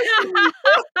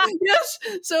Girls. Yes.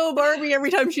 So Barbie, every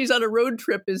time she's on a road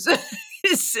trip, is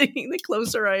singing "The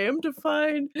Closer I Am to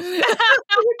Fine," which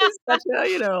is such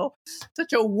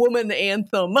a woman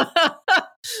anthem.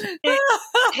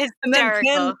 It's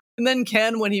hysterical. And then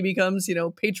Ken, when he becomes,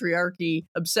 patriarchy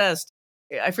obsessed,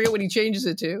 I forget what he changes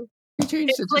it to. He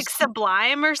changes it to like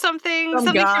Sublime or something.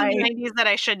 Something guy from the 90s that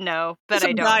I should know, but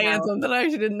I don't guy know. anthem that I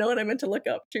didn't know, and I meant to look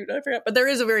up too. I forgot. But there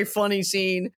is a very funny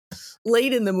scene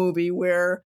late in the movie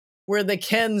where the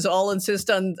Kens all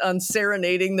insist on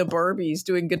serenading the Barbies,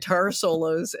 doing guitar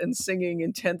solos and singing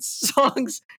intense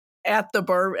songs at the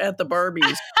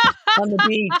Barbies on the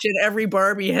beach, and every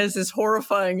Barbie has this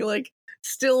horrifying,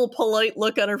 still polite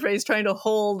look on her face, trying to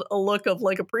hold a look of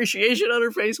appreciation on her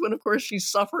face when, of course, she's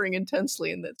suffering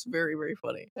intensely, and that's very, very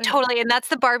funny. Totally, and that's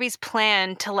the Barbies'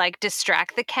 plan to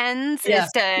distract the Kens, Yes,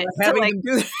 is to having them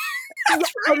do that.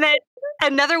 That's right. And then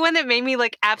another one that made me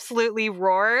absolutely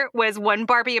roar was when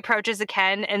Barbie approaches a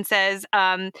Ken and says,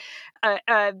 "Can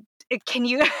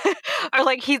you?" or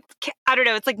I don't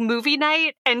know. It's like movie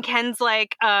night, and Ken's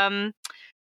like, "Oh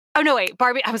no, wait,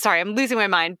 Barbie. I'm sorry, I'm losing my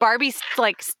mind." Barbie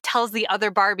tells the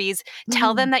other Barbies,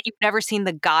 "Tell them that you've never seen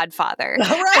The Godfather."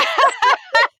 All right.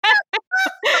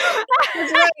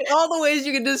 That's right. All the ways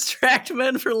you can distract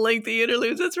men for lengthy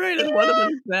interludes. That's right. And one of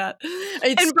them is that.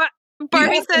 And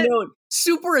Barbie said,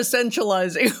 super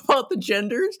essentializing about the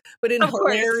genders, but in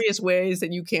hilarious ways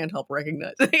that you can't help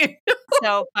recognizing.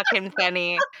 So fucking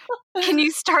funny. Can you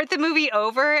start the movie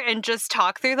over and just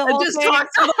talk through the whole thing? Talk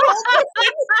through the whole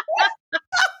thing.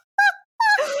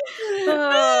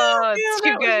 Oh, it's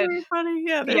too good. Really funny.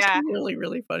 Yeah, there's some really,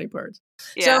 really funny parts.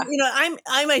 Yeah. So,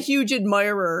 I'm a huge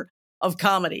admirer of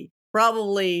comedy,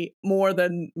 probably more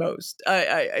than most.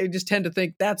 I just tend to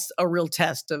think that's a real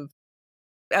test of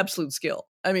absolute skill.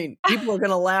 I mean, people are going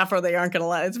to laugh or they aren't going to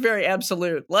laugh. It's very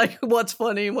absolute. Like, what's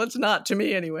funny, what's not, to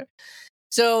me anyway.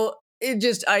 So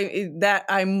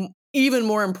I'm even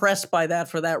more impressed by that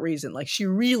for that reason. Like, she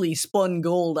really spun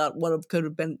gold out what could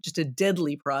have been just a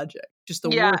deadly project, just the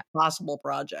worst possible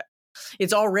project.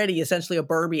 It's already essentially a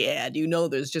Barbie ad.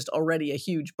 There's just already a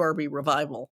huge Barbie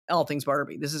revival. All things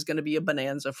Barbie. This is going to be a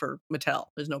bonanza for Mattel.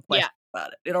 There's no question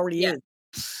about it. It already is.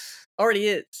 Already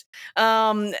is.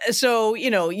 So,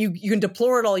 you can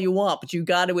deplore it all you want, but you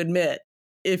got to admit,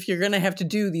 if you're going to have to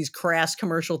do these crass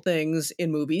commercial things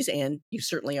in movies, and you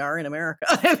certainly are in America,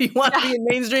 if you want to be in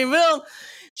mainstream film,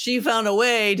 she found a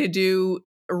way to do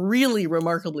really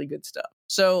remarkably good stuff.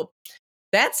 So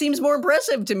that seems more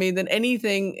impressive to me than any of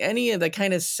the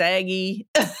kind of saggy,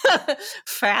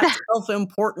 fat,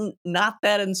 self-important, not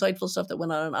that insightful stuff that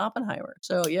went on in Oppenheimer.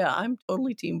 So yeah, I'm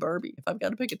totally team Barbie. If I've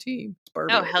got to pick a team, it's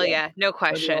Barbie. Oh, hell yeah. No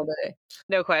question.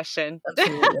 No question.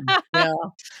 Absolutely. Yeah.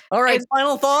 All right.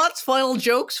 Final thoughts, final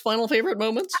jokes, final favorite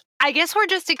moments? I guess we're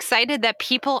just excited that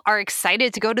people are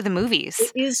excited to go to the movies.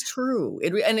 It is true.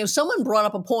 And if someone brought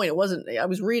up a point, it wasn't, I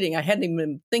was reading, I hadn't even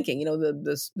been thinking,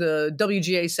 the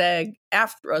WGA SAG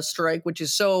after a strike, which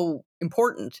is so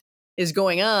important, is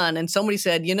going on. And somebody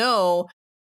said,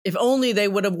 if only they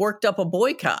would have worked up a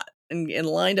boycott and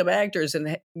lined up actors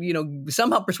and,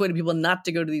 somehow persuaded people not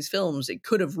to go to these films, it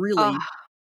could have really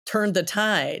turned the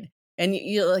tide. And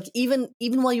even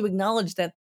while you acknowledge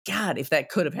that, God, if that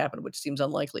could have happened, which seems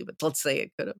unlikely, but let's say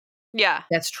it could have. Yeah.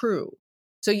 That's true.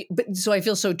 So I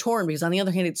feel so torn because on the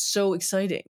other hand, it's so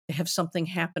exciting to have something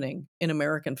happening in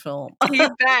American film. You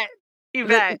bet. You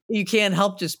bet. You can't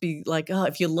help just be like, oh,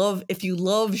 if you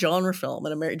love genre film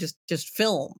in America, just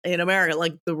film in America,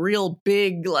 like the real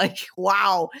big, like,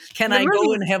 wow, can I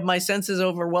go and have my senses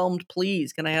overwhelmed,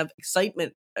 please? Can I have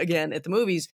excitement again at the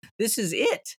movies? This is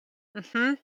it.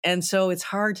 Mm-hmm. And so it's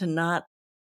hard to not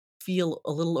feel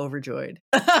a little overjoyed.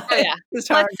 Oh yeah. Let's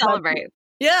celebrate.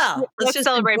 Let's just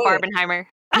celebrate enjoy Barbenheimer.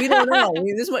 We don't know.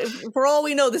 This might, for all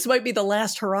we know, this might be the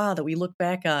last hurrah that we look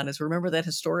back on. Is remember that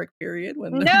historic period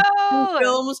when no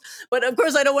films? But of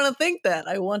course, I don't want to think that.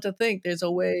 I want to think there's a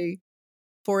way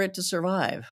for it to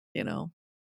survive. Yeah.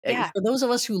 For those of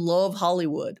us who love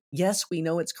Hollywood, yes, we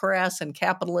know it's crass and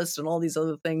capitalist and all these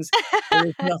other things.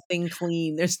 There's nothing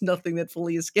clean. There's nothing that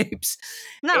fully escapes.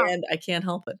 No. And I can't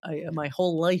help it. My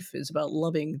whole life is about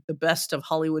loving the best of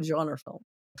Hollywood genre film.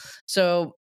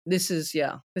 So. This is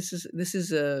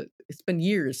it's been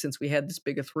years since we had this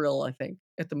big a thrill, I think,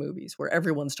 at the movies where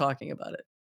everyone's talking about it.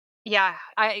 Yeah.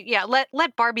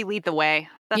 Let Barbie lead the way.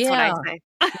 That's what I say.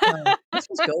 Let's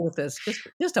just go with this.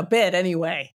 Just a bit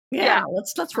anyway. Yeah.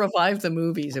 Let's revive the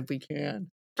movies if we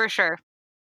can. For sure.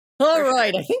 All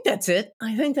right. I think that's it.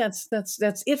 I think that's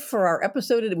it for our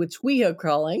episode, which we are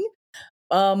calling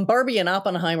Barbie and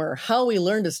Oppenheimer, How We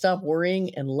Learned to Stop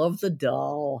Worrying and Love the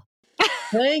Doll.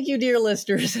 Thank you, dear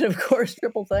listeners. And of course,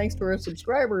 triple thanks to our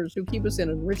subscribers who keep us in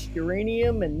enriched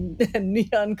uranium and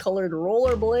neon-colored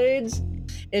rollerblades.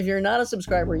 If you're not a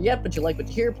subscriber yet, but you like what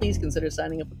you hear, please consider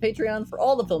signing up for Patreon for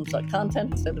all the Filmsuck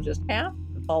content instead of just half.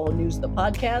 And follow News the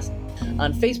Podcast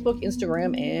on Facebook,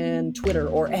 Instagram, and Twitter,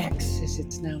 or X, as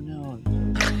it's now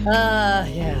known.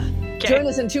 Okay. Join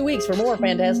us in 2 weeks for more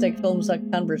fantastic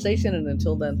Filmsuck conversation. And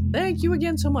until then, thank you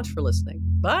again so much for listening.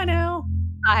 Bye now.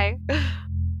 Bye.